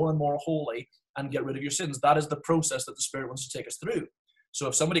grow more and more holy and get rid of your sins? That is the process that the Spirit wants to take us through. So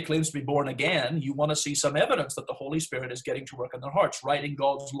if somebody claims to be born again, you want to see some evidence that the Holy Spirit is getting to work in their hearts, writing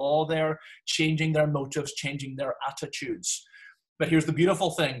God's law there, changing their motives, changing their attitudes. But here's the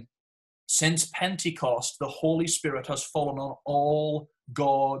beautiful thing. Since Pentecost, the Holy Spirit has fallen on all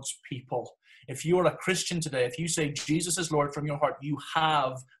God's people. If you are a Christian today, if you say Jesus is Lord from your heart, you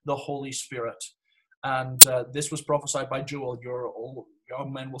have the Holy Spirit. And this was prophesied by Joel. Your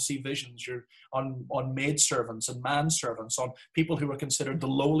young men will see visions. You're on maidservants and manservants, on people who are considered the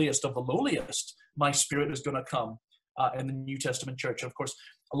lowliest of the lowliest. My Spirit is going to come in the New Testament church. Of course,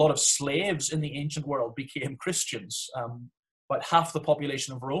 a lot of slaves in the ancient world became Christians. But half the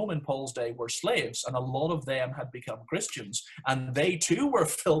population of Rome in Paul's day were slaves, and a lot of them had become Christians, and they too were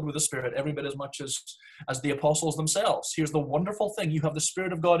filled with the Spirit every bit as much as the apostles themselves. Here's the wonderful thing. You have the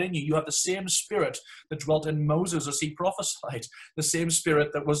Spirit of God in you. You have the same Spirit that dwelt in Moses as he prophesied, the same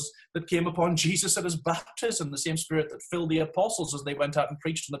Spirit that came upon Jesus at his baptism, the same Spirit that filled the apostles as they went out and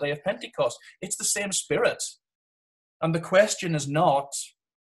preached on the day of Pentecost. It's the same Spirit. And the question is not,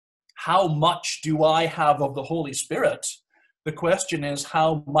 how much do I have of the Holy Spirit? The question is,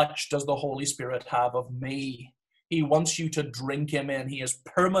 how much does the Holy Spirit have of me? He wants you to drink him in. He is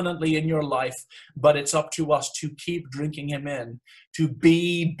permanently in your life, but it's up to us to keep drinking him in, to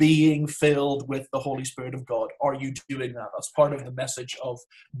be being filled with the Holy Spirit of God. Are you doing that? That's part of the message of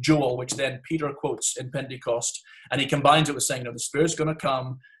Joel, which then Peter quotes in Pentecost, and he combines it with saying, the Spirit's going to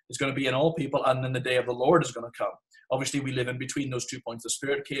come, it's going to be in all people, and then the day of the Lord is going to come. Obviously, we live in between those 2 points. The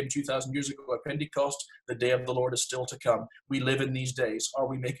Spirit came 2,000 years ago at Pentecost. The day of the Lord is still to come. We live in these days. Are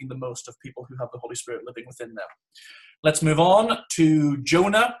we making the most of people who have the Holy Spirit living within them? Let's move on to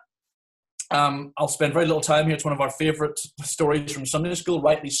Jonah. I'll spend very little time here. It's one of our favorite stories from Sunday school,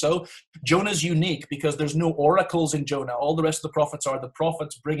 rightly so. Jonah's unique because there's no oracles in Jonah. All the rest of the prophets are the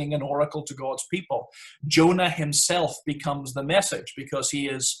prophets bringing an oracle to God's people. Jonah himself becomes the message because he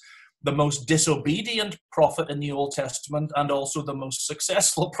is the most disobedient prophet in the Old Testament and also the most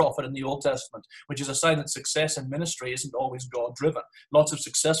successful prophet in the Old Testament, which is a sign that success in ministry isn't always God-driven. Lots of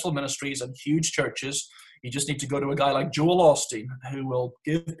successful ministries and huge churches You just need to go to a guy like Joel Osteen, who will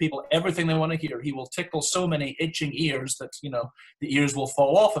give people everything they want to hear. He will tickle so many itching ears that, the ears will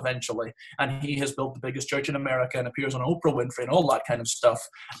fall off eventually. And he has built the biggest church in America and appears on Oprah Winfrey and all that kind of stuff.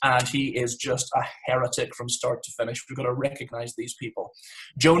 And he is just a heretic from start to finish. We've got to recognize these people.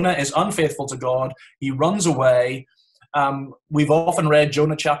 Jonah is unfaithful to God. He runs away. We've often read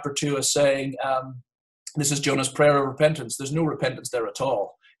Jonah chapter 2 as saying, this is Jonah's prayer of repentance. There's no repentance there at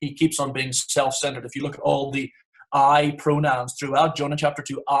all. He keeps on being self-centered. If you look at all the I pronouns throughout Jonah chapter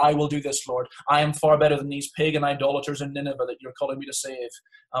 2, I will do this, Lord. I am far better than these pagan idolaters in Nineveh that you're calling me to save.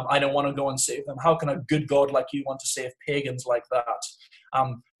 I don't want to go and save them. How can a good God like you want to save pagans like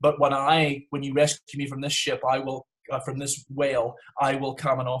that? But when you rescue me from this ship, I will, from this whale, I will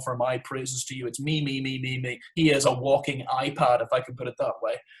come and offer my praises to you. It's me, me, me, me, me. He is a walking iPad, if I can put it that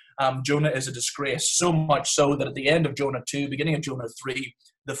way. Jonah is a disgrace, so much so that at the end of Jonah 2, beginning of Jonah 3,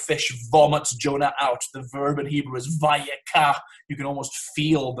 the fish vomits Jonah out. The verb in Hebrew is vayeka. You can almost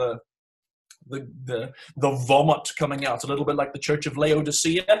feel the vomit coming out. It's a little bit like the church of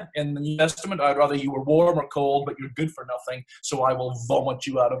Laodicea in the New Testament. I'd rather you were warm or cold, but you're good for nothing, so I will vomit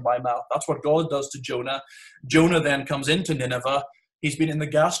you out of my mouth. That's what God does to Jonah. Jonah then comes into Nineveh. He's been in the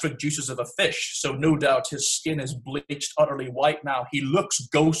gastric juices of a fish, so no doubt his skin is bleached utterly white now. He looks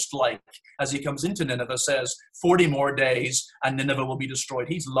ghost-like as he comes into Nineveh, says, 40 more days and Nineveh will be destroyed.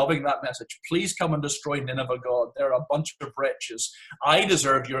 He's loving that message. Please come and destroy Nineveh, God. They're a bunch of wretches. I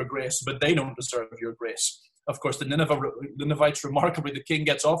deserve your grace, but they don't deserve your grace. Of course, the Ninevites, remarkably, the king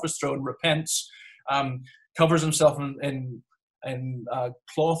gets off his throne, repents, covers himself in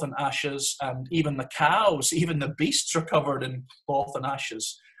cloth and ashes, and even the cows, even the beasts are covered in cloth and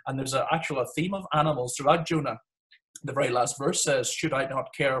ashes. And there's a theme of animals throughout Jonah. The very last verse says, should I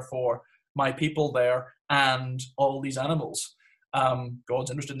not care for my people there and all these animals?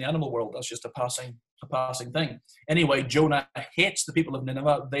 God's interested in the animal world. That's just a passing thing. Anyway, Jonah hates the people of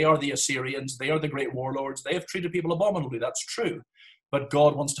Nineveh. They are the Assyrians. They are the great warlords. They have treated people abominably. That's true. But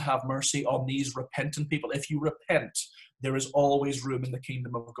God wants to have mercy on these repentant people. If you repent, there is always room in the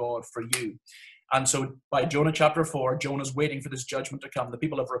kingdom of God for you. And so by Jonah chapter 4, Jonah's waiting for this judgment to come. The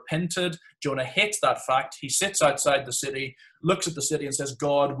people have repented. Jonah hates that fact. He sits outside the city, looks at the city and says,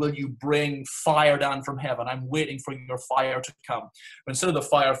 God, will you bring fire down from heaven? I'm waiting for your fire to come. But instead of the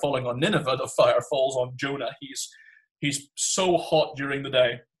fire falling on Nineveh, the fire falls on Jonah. He's so hot during the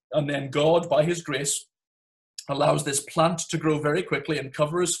day. And then God, by his grace, allows this plant to grow very quickly and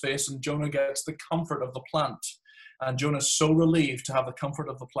cover his face, and Jonah gets the comfort of the plant. And Jonah's so relieved to have the comfort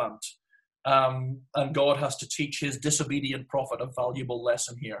of the plant. And God has to teach his disobedient prophet a valuable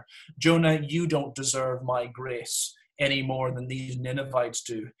lesson here. Jonah, you don't deserve my grace any more than these Ninevites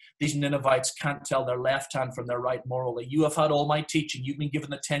do. These Ninevites can't tell their left hand from their right morally. You have had all my teaching. You've been given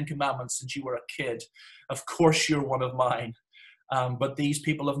the 10 Commandments since you were a kid. Of course you're one of mine. But these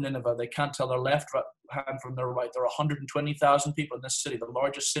people of Nineveh, they can't tell their left hand from their right. There are 120,000 people in this city, the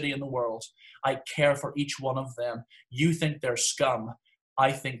largest city in the world. I care for each one of them. You think they're scum.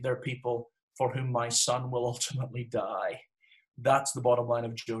 I think they're people for whom my son will ultimately die. That's the bottom line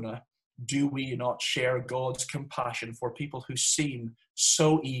of Jonah. Do we not share God's compassion for people who seem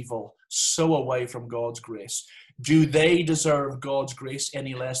so evil, so away from God's grace? Do they deserve God's grace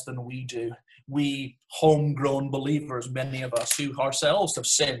any less than we do? We homegrown believers, many of us who ourselves have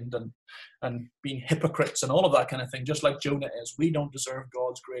sinned and been hypocrites and all of that kind of thing, just like Jonah is. We don't deserve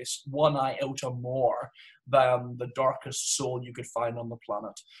God's grace one iota more than the darkest soul you could find on the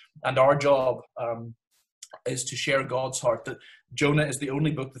planet. And our job is to share God's heart. That Jonah is the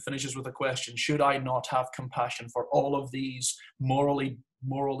only book that finishes with a question: should I not have compassion for all of these morally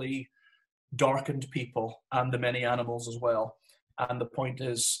darkened people and the many animals as well? And the point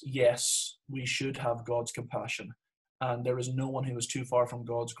is, yes, we should have God's compassion. And there is no one who is too far from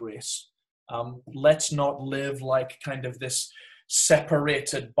God's grace. Let's not live like kind of this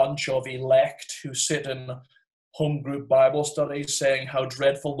separated bunch of elect who sit in home group Bible studies saying how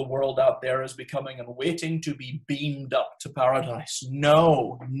dreadful the world out there is becoming and waiting to be beamed up to paradise.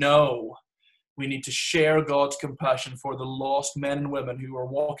 No. We need to share God's compassion for the lost men and women who are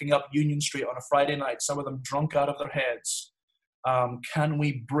walking up Union Street on a Friday night, some of them drunk out of their heads. Can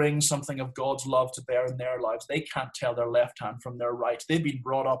we bring something of God's love to bear in their lives? They can't tell their left hand from their right. They've been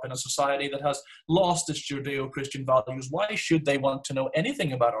brought up in a society that has lost its Judeo-Christian values. Why should they want to know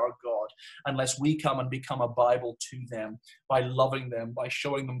anything about our God unless we come and become a Bible to them by loving them, by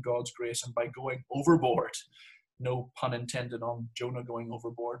showing them God's grace, and by going overboard? No pun intended on Jonah going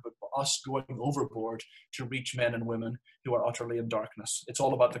overboard, but us going overboard to reach men and women who are utterly in darkness. It's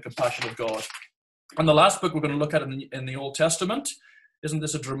all about the compassion of God. And the last book we're going to look at in the Old Testament Isn't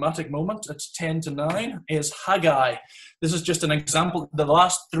this a dramatic moment? It's 10-9, is Haggai. This is just an example. The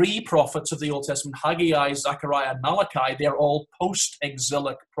last three prophets of the Old Testament, Haggai, Zechariah, and Malachi, they're all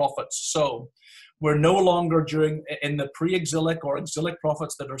post-exilic prophets. So we're no longer in the pre-exilic or exilic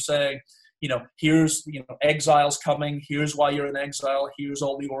prophets that are saying, here's, exile's coming, here's why you're in exile, here's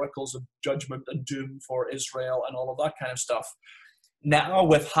all the oracles of judgment and doom for Israel and all of that kind of stuff. Now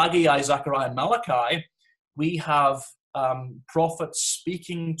with Haggai, Zechariah, and Malachi, we have prophets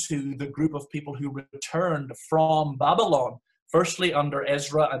speaking to the group of people who returned from Babylon, firstly under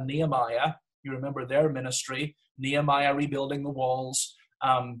Ezra and Nehemiah. You remember their ministry, Nehemiah rebuilding the walls,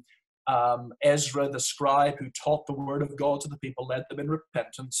 Ezra the scribe who taught the word of God to the people, led them in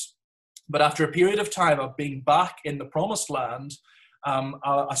repentance. But after a period of time of being back in the promised land,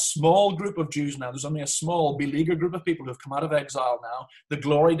 a small group of Jews now, there's only a small beleaguered group of people who have come out of exile now. The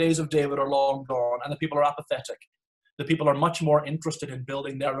glory days of David are long gone, and the people are apathetic. The people are much more interested in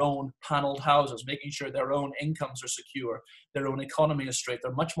building their own paneled houses, making sure their own incomes are secure, their own economy is straight.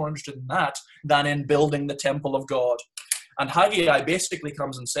 They're much more interested in that than in building the temple of God. And Haggai basically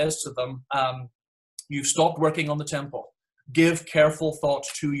comes and says to them, you've stopped working on the temple. Give careful thought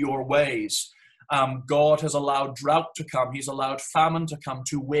to your ways. God has allowed drought to come. He's allowed famine to come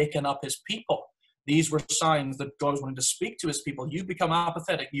to waken up his people. These were signs that God was wanting to speak to his people. You become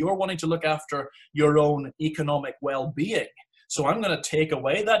apathetic. You're wanting to look after your own economic well-being. So I'm going to take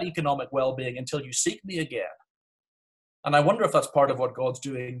away that economic well-being until you seek me again. And I wonder if that's part of what God's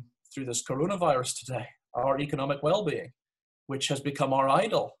doing through this coronavirus today, our economic well-being, which has become our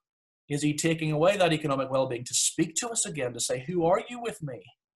idol. Is he taking away that economic well-being to speak to us again, to say, who are you with me?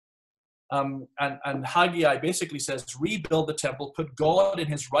 And Haggai basically says, rebuild the temple, put God in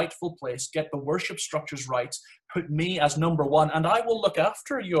his rightful place, get the worship structures right, put me as number one, and I will look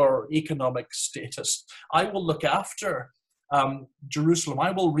after your economic status. I will look after Jerusalem.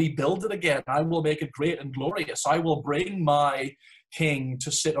 I will rebuild it again. I will make it great and glorious. I will bring my king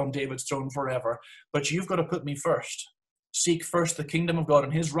to sit on David's throne forever. But you've got to put me first. Seek first the kingdom of God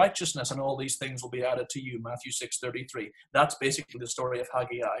and his righteousness, and all these things will be added to you. Matthew 6:33. That's basically the story of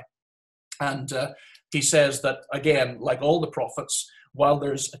Haggai. And he says that, again, like all the prophets, while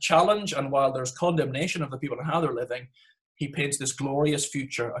there's a challenge and while there's condemnation of the people and how they're living, he paints this glorious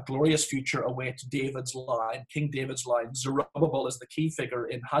future. A glorious future awaits David's line, King David's line. Zerubbabel is the key figure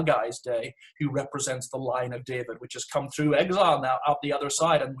in Haggai's day who represents the line of David, which has come through exile now out the other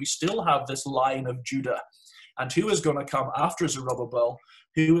side. And we still have this line of Judah. And who is going to come after Zerubbabel?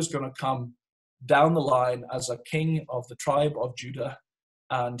 Who is going to come down the line as a king of the tribe of Judah?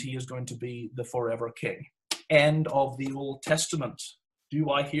 And he is going to be the forever king. End of the Old Testament. Do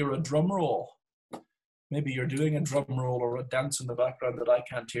I hear a drum roll? Maybe you're doing a drum roll or a dance in the background that I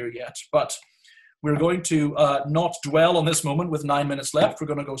can't hear yet. But we're going to not dwell on this moment with 9 minutes left. We're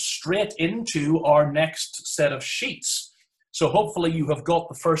going to go straight into our next set of sheets. So hopefully you have got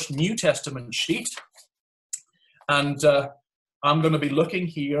the first New Testament sheet. And I'm going to be looking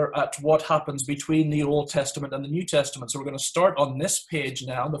here at what happens between the Old Testament and the New Testament. So we're going to start on this page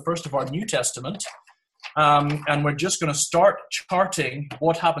now, the first of our New Testament. And we're just going to start charting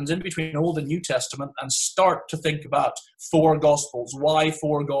what happens in between Old and New Testament and start to think about four Gospels. Why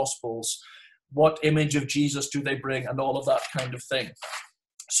four Gospels? What image of Jesus do they bring? And all of that kind of thing.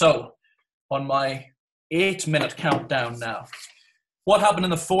 So on my 8-minute countdown now. What happened in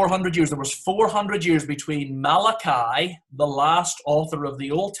the 400 years? There was 400 years between Malachi, the last author of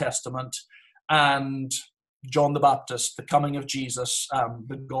the Old Testament, and John the Baptist, the coming of Jesus,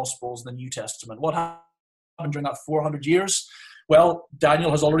 the Gospels, the New Testament. What happened during that 400 years? Well,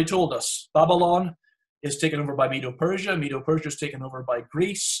 Daniel has already told us. Babylon is taken over by Medo-Persia. Medo-Persia is taken over by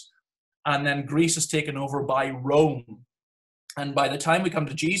Greece. And then Greece is taken over by Rome. And by the time we come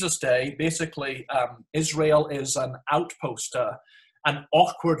to Jesus' day, basically Israel is an outpost, an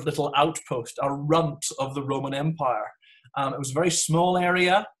awkward little outpost, a runt of the Roman Empire. It was a very small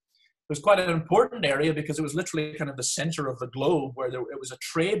area. It was quite an important area because it was literally kind of the center of the globe where it was a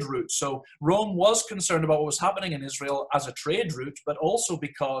trade route. So Rome was concerned about what was happening in Israel as a trade route, but also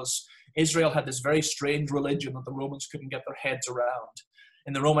because Israel had this very strange religion that the Romans couldn't get their heads around.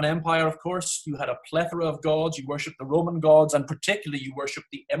 In the Roman Empire, of course, you had a plethora of gods. You worshiped the Roman gods, and particularly you worshiped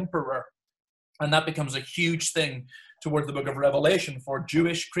the emperor. And that becomes a huge thing toward the book of Revelation for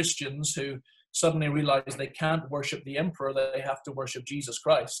Jewish Christians who suddenly realize they can't worship the emperor, they have to worship Jesus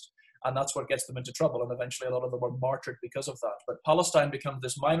Christ. And that's what gets them into trouble, and eventually a lot of them were martyred because of that. But Palestine becomes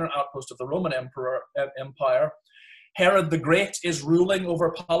this minor outpost of the Roman Empire. Herod the Great is ruling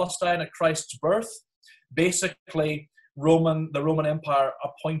over Palestine at Christ's birth. Basically, the Roman Empire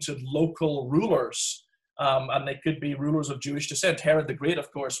appointed local rulers and they could be rulers of Jewish descent. Herod the Great,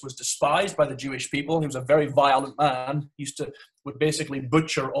 of course, was despised by the Jewish people. He was a very violent man. He would basically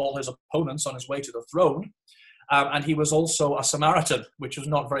butcher all his opponents on his way to the throne. And he was also a Samaritan, which was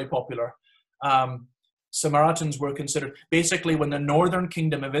not very popular. Samaritans were considered, basically when the northern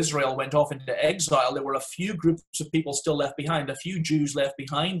kingdom of Israel went off into exile, there were a few groups of people still left behind, a few Jews left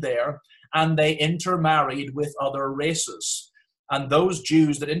behind there, and they intermarried with other races. And those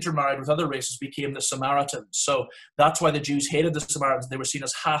Jews that intermarried with other races became the Samaritans. So that's why the Jews hated the Samaritans. They were seen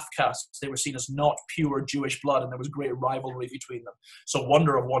as half-castes. They were seen as not pure Jewish blood, and there was great rivalry between them. So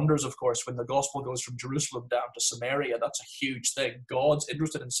wonder of wonders, of course, when the gospel goes from Jerusalem down to Samaria, that's a huge thing. God's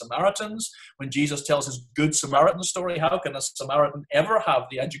interested in Samaritans. When Jesus tells his Good Samaritan story, how can a Samaritan ever have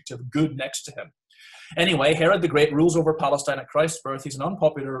the adjective good next to him? Anyway, Herod the Great rules over Palestine at Christ's birth. He's an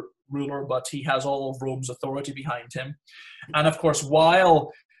unpopular ruler, but he has all of Rome's authority behind him. And of course,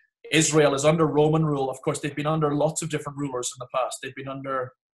 while Israel is under Roman rule, of course, they've been under lots of different rulers in the past. They've been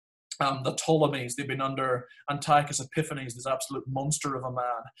under the Ptolemies. They've been under Antiochus Epiphanes, this absolute monster of a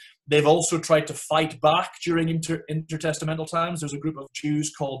man. They've also tried to fight back during intertestamental times. There's a group of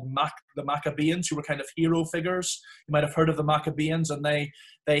Jews called the Maccabees, who were kind of hero figures. You might have heard of the Maccabees, and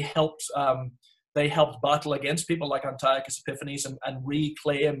they helped battle against people like Antiochus Epiphanes and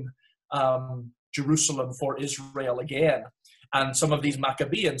reclaim Jerusalem for Israel again. And some of these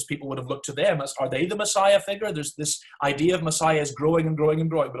Maccabees, people would have looked to them as, are they the Messiah figure? There's this idea of Messiah is growing and growing and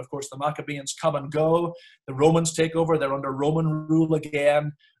growing. But of course, the Maccabees come and go. The Romans take over. They're under Roman rule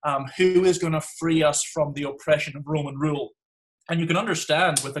again. Who is going to free us from the oppression of Roman rule? And you can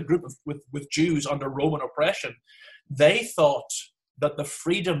understand with a group of with Jews under Roman oppression, they thought that the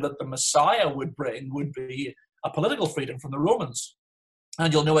freedom that the Messiah would bring would be a political freedom from the Romans.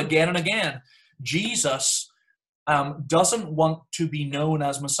 And you'll know again and again, Jesus doesn't want to be known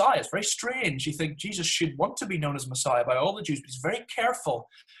as Messiah. It's very strange. You think Jesus should want to be known as Messiah by all the Jews, but he's very careful.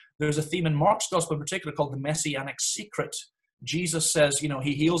 There's a theme in Mark's gospel in particular called the Messianic secret. Jesus says,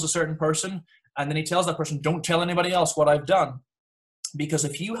 he heals a certain person, and then he tells that person, don't tell anybody else what I've done. Because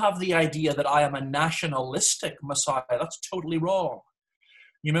if you have the idea that I am a nationalistic Messiah, that's totally wrong.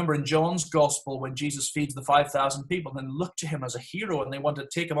 You remember in John's gospel when Jesus feeds the 5,000 people and then look to him as a hero and they want to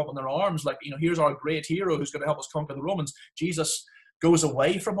take him up in their arms like, here's our great hero who's going to help us conquer the Romans. Jesus goes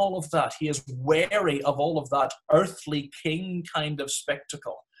away from all of that. He is wary of all of that earthly king kind of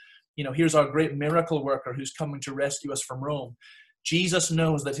spectacle. Here's our great miracle worker who's coming to rescue us from Rome. Jesus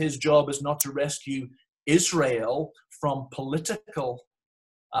knows that his job is not to rescue Israel from political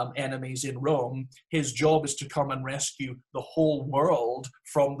enemies in Rome. His job is to come and rescue the whole world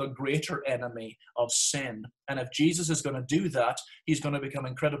from the greater enemy of sin. And if Jesus is going to do that, he's going to become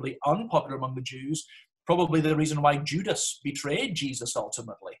incredibly unpopular among the Jews. Probably the reason why Judas betrayed Jesus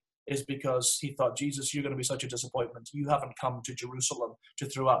ultimately is because he thought, Jesus, you're going to be such a disappointment. You haven't come to Jerusalem to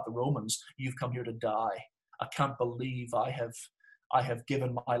throw out the Romans. You've come here to die. I can't believe I have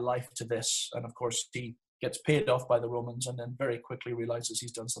given my life to this. And of course, he gets paid off by the Romans and then very quickly realizes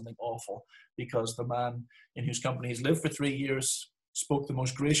he's done something awful because the man in whose company he's lived for 3 years spoke the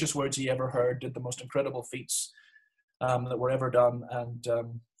most gracious words he ever heard, did the most incredible feats that were ever done, and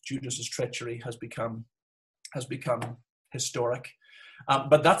Judas's treachery has become historic.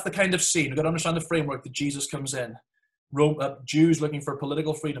 But that's the kind of scene. You've got to understand the framework that Jesus comes in. Jews looking for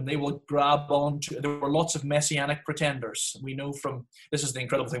political freedom, they will grab on to, there were lots of messianic pretenders. We know from, this is the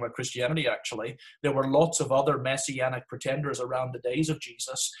incredible thing about Christianity actually, there were lots of other messianic pretenders around the days of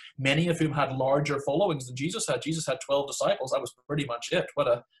Jesus, many of whom had larger followings than Jesus had. Jesus had 12 disciples, that was pretty much it. What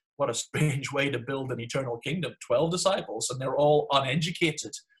a strange way to build an eternal kingdom, 12 disciples, and they're all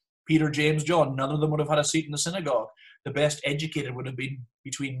uneducated. Peter, James, John, none of them would have had a seat in the synagogue. The best educated would have been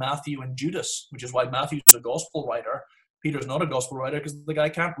between Matthew and Judas, which is why Matthew's a gospel writer. Peter's not a gospel writer because the guy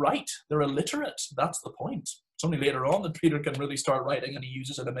can't write. They're illiterate. That's the point. It's only later on that Peter can really start writing and he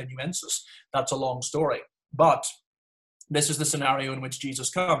uses an amanuensis. That's a long story. But this is the scenario in which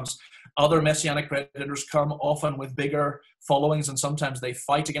Jesus comes. Other messianic pretenders come often with bigger followings and sometimes they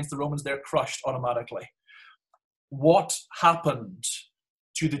fight against the Romans. They're crushed automatically. What happened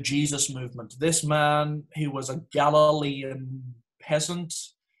to the Jesus movement? This man who was a Galilean peasant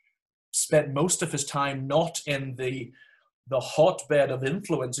spent most of his time not in the hotbed of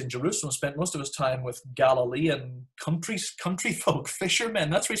influence in Jerusalem, spent most of his time with Galilean country folk, fishermen.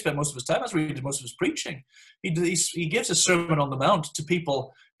 That's where he spent most of his time. That's where he did most of his preaching. He gives a Sermon on the Mount to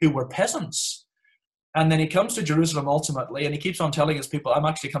people who were peasants. And then he comes to Jerusalem ultimately, and he keeps on telling his people, I'm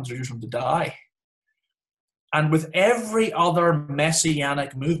actually come to Jerusalem to die. And with every other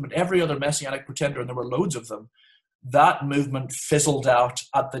messianic movement, every other messianic pretender, and there were loads of them, that movement fizzled out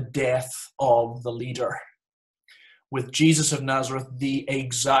at the death of the leader. With Jesus of Nazareth, the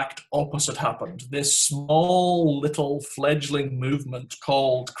exact opposite happened. This small little fledgling movement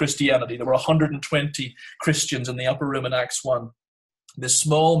called Christianity, there were 120 Christians in the upper room in Acts 1. This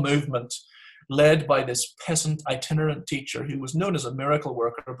small movement led by this peasant itinerant teacher who was known as a miracle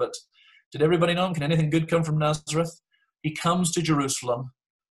worker, but did everybody know him? Can anything good come from Nazareth? He comes to Jerusalem.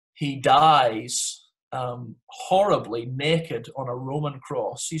 He dies horribly naked on a Roman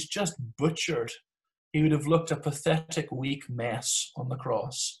cross. He's just butchered. He would have looked a pathetic, weak mess on the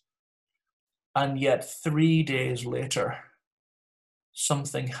cross. And yet 3 days later,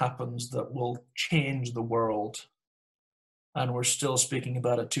 something happens that will change the world. And we're still speaking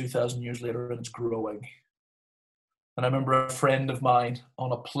about it 2,000 years later, and it's growing. And I remember a friend of mine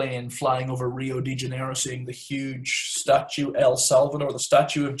on a plane flying over Rio de Janeiro, seeing the huge statue El Salvador, the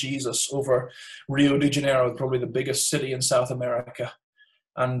statue of Jesus over Rio de Janeiro, probably the biggest city in South America.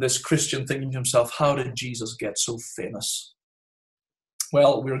 And this Christian thinking to himself, how did Jesus get so famous?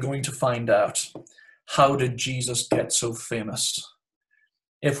 Well, we're going to find out. How did Jesus get so famous?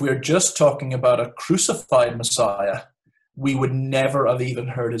 If we're just talking about a crucified Messiah, we would never have even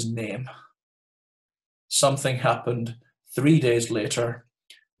heard his name. Something happened 3 days later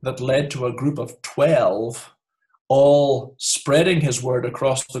that led to a group of 12 all spreading his word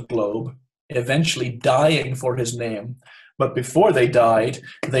across the globe, eventually dying for his name. But before they died,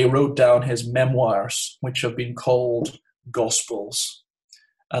 they wrote down his memoirs, which have been called Gospels.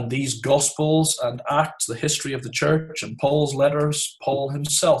 And these Gospels and Acts, the history of the church and Paul's letters, Paul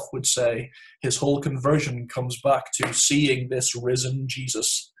himself would say his whole conversion comes back to seeing this risen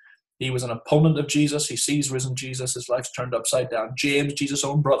Jesus. He was an opponent of Jesus. He sees risen Jesus. His life's turned upside down. James, Jesus'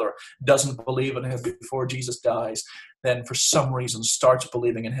 own brother, doesn't believe in him before Jesus dies. Then for some reason starts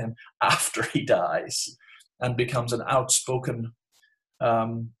believing in him after he dies and becomes an outspoken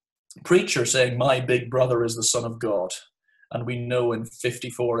preacher saying, my big brother is the Son of God. And we know in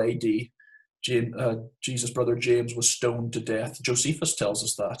 54 AD, Jesus' brother James was stoned to death. Josephus tells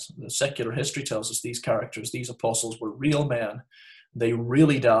us that. The secular history tells us these characters, these apostles were real men. They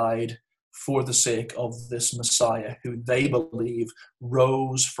really died for the sake of this Messiah who they believe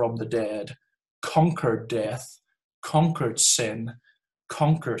rose from the dead, conquered death, conquered sin,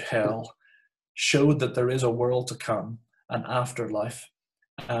 conquered hell, showed that there is a world to come, an afterlife,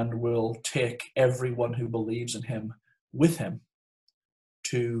 and will take everyone who believes in him with him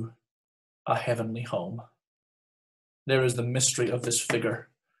to a heavenly home. There is the mystery of this figure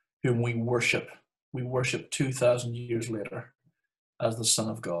whom we worship. We worship 2,000 years later as the Son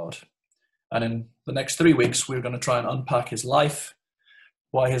of God. And in the next 3 weeks, we're going to try and unpack his life,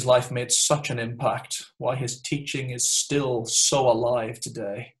 why his life made such an impact, why his teaching is still so alive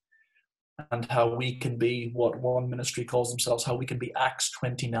today, and how we can be what one ministry calls themselves, how we can be Acts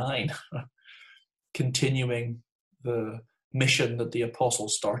 29, continuing the mission that the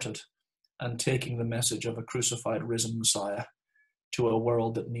apostles started and taking the message of a crucified, risen Messiah to a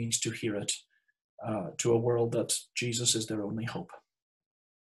world that needs to hear it, to a world that Jesus is their only hope.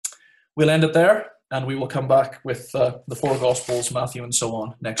 We'll end it there, and we will come back with the four Gospels, Matthew and so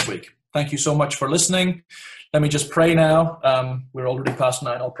on, next week. Thank you so much for listening. Let me just pray now. We're already past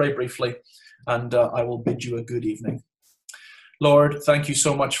 9. I'll pray briefly, and I will bid you a good evening. Lord, thank you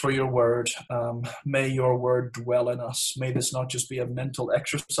so much for your word. May your word dwell in us. May this not just be a mental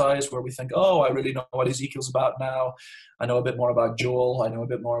exercise where we think, oh, I really know what Ezekiel's about now. I know a bit more about Joel. I know a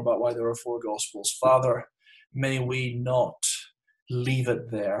bit more about why there are 4 Gospels. Father, may we not leave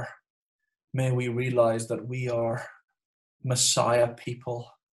it there. May we realize that we are Messiah people,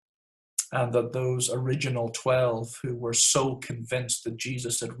 and that those original 12 who were so convinced that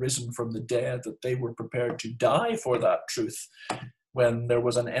Jesus had risen from the dead that they were prepared to die for that truth when there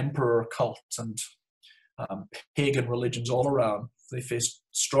was an emperor cult and pagan religions all around. They faced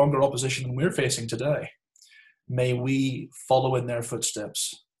stronger opposition than we're facing today. May we follow in their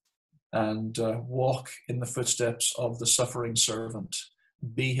footsteps and walk in the footsteps of the suffering servant,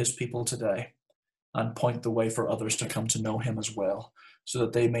 be his people today, and point the way for others to come to know him as well, so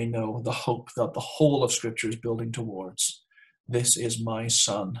that they may know the hope that the whole of Scripture is building towards. This is my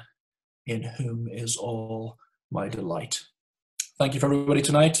Son, in whom is all my delight. Thank you for everybody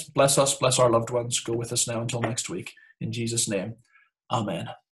tonight. Bless us, bless our loved ones. Go with us now until next week. In Jesus' name, amen.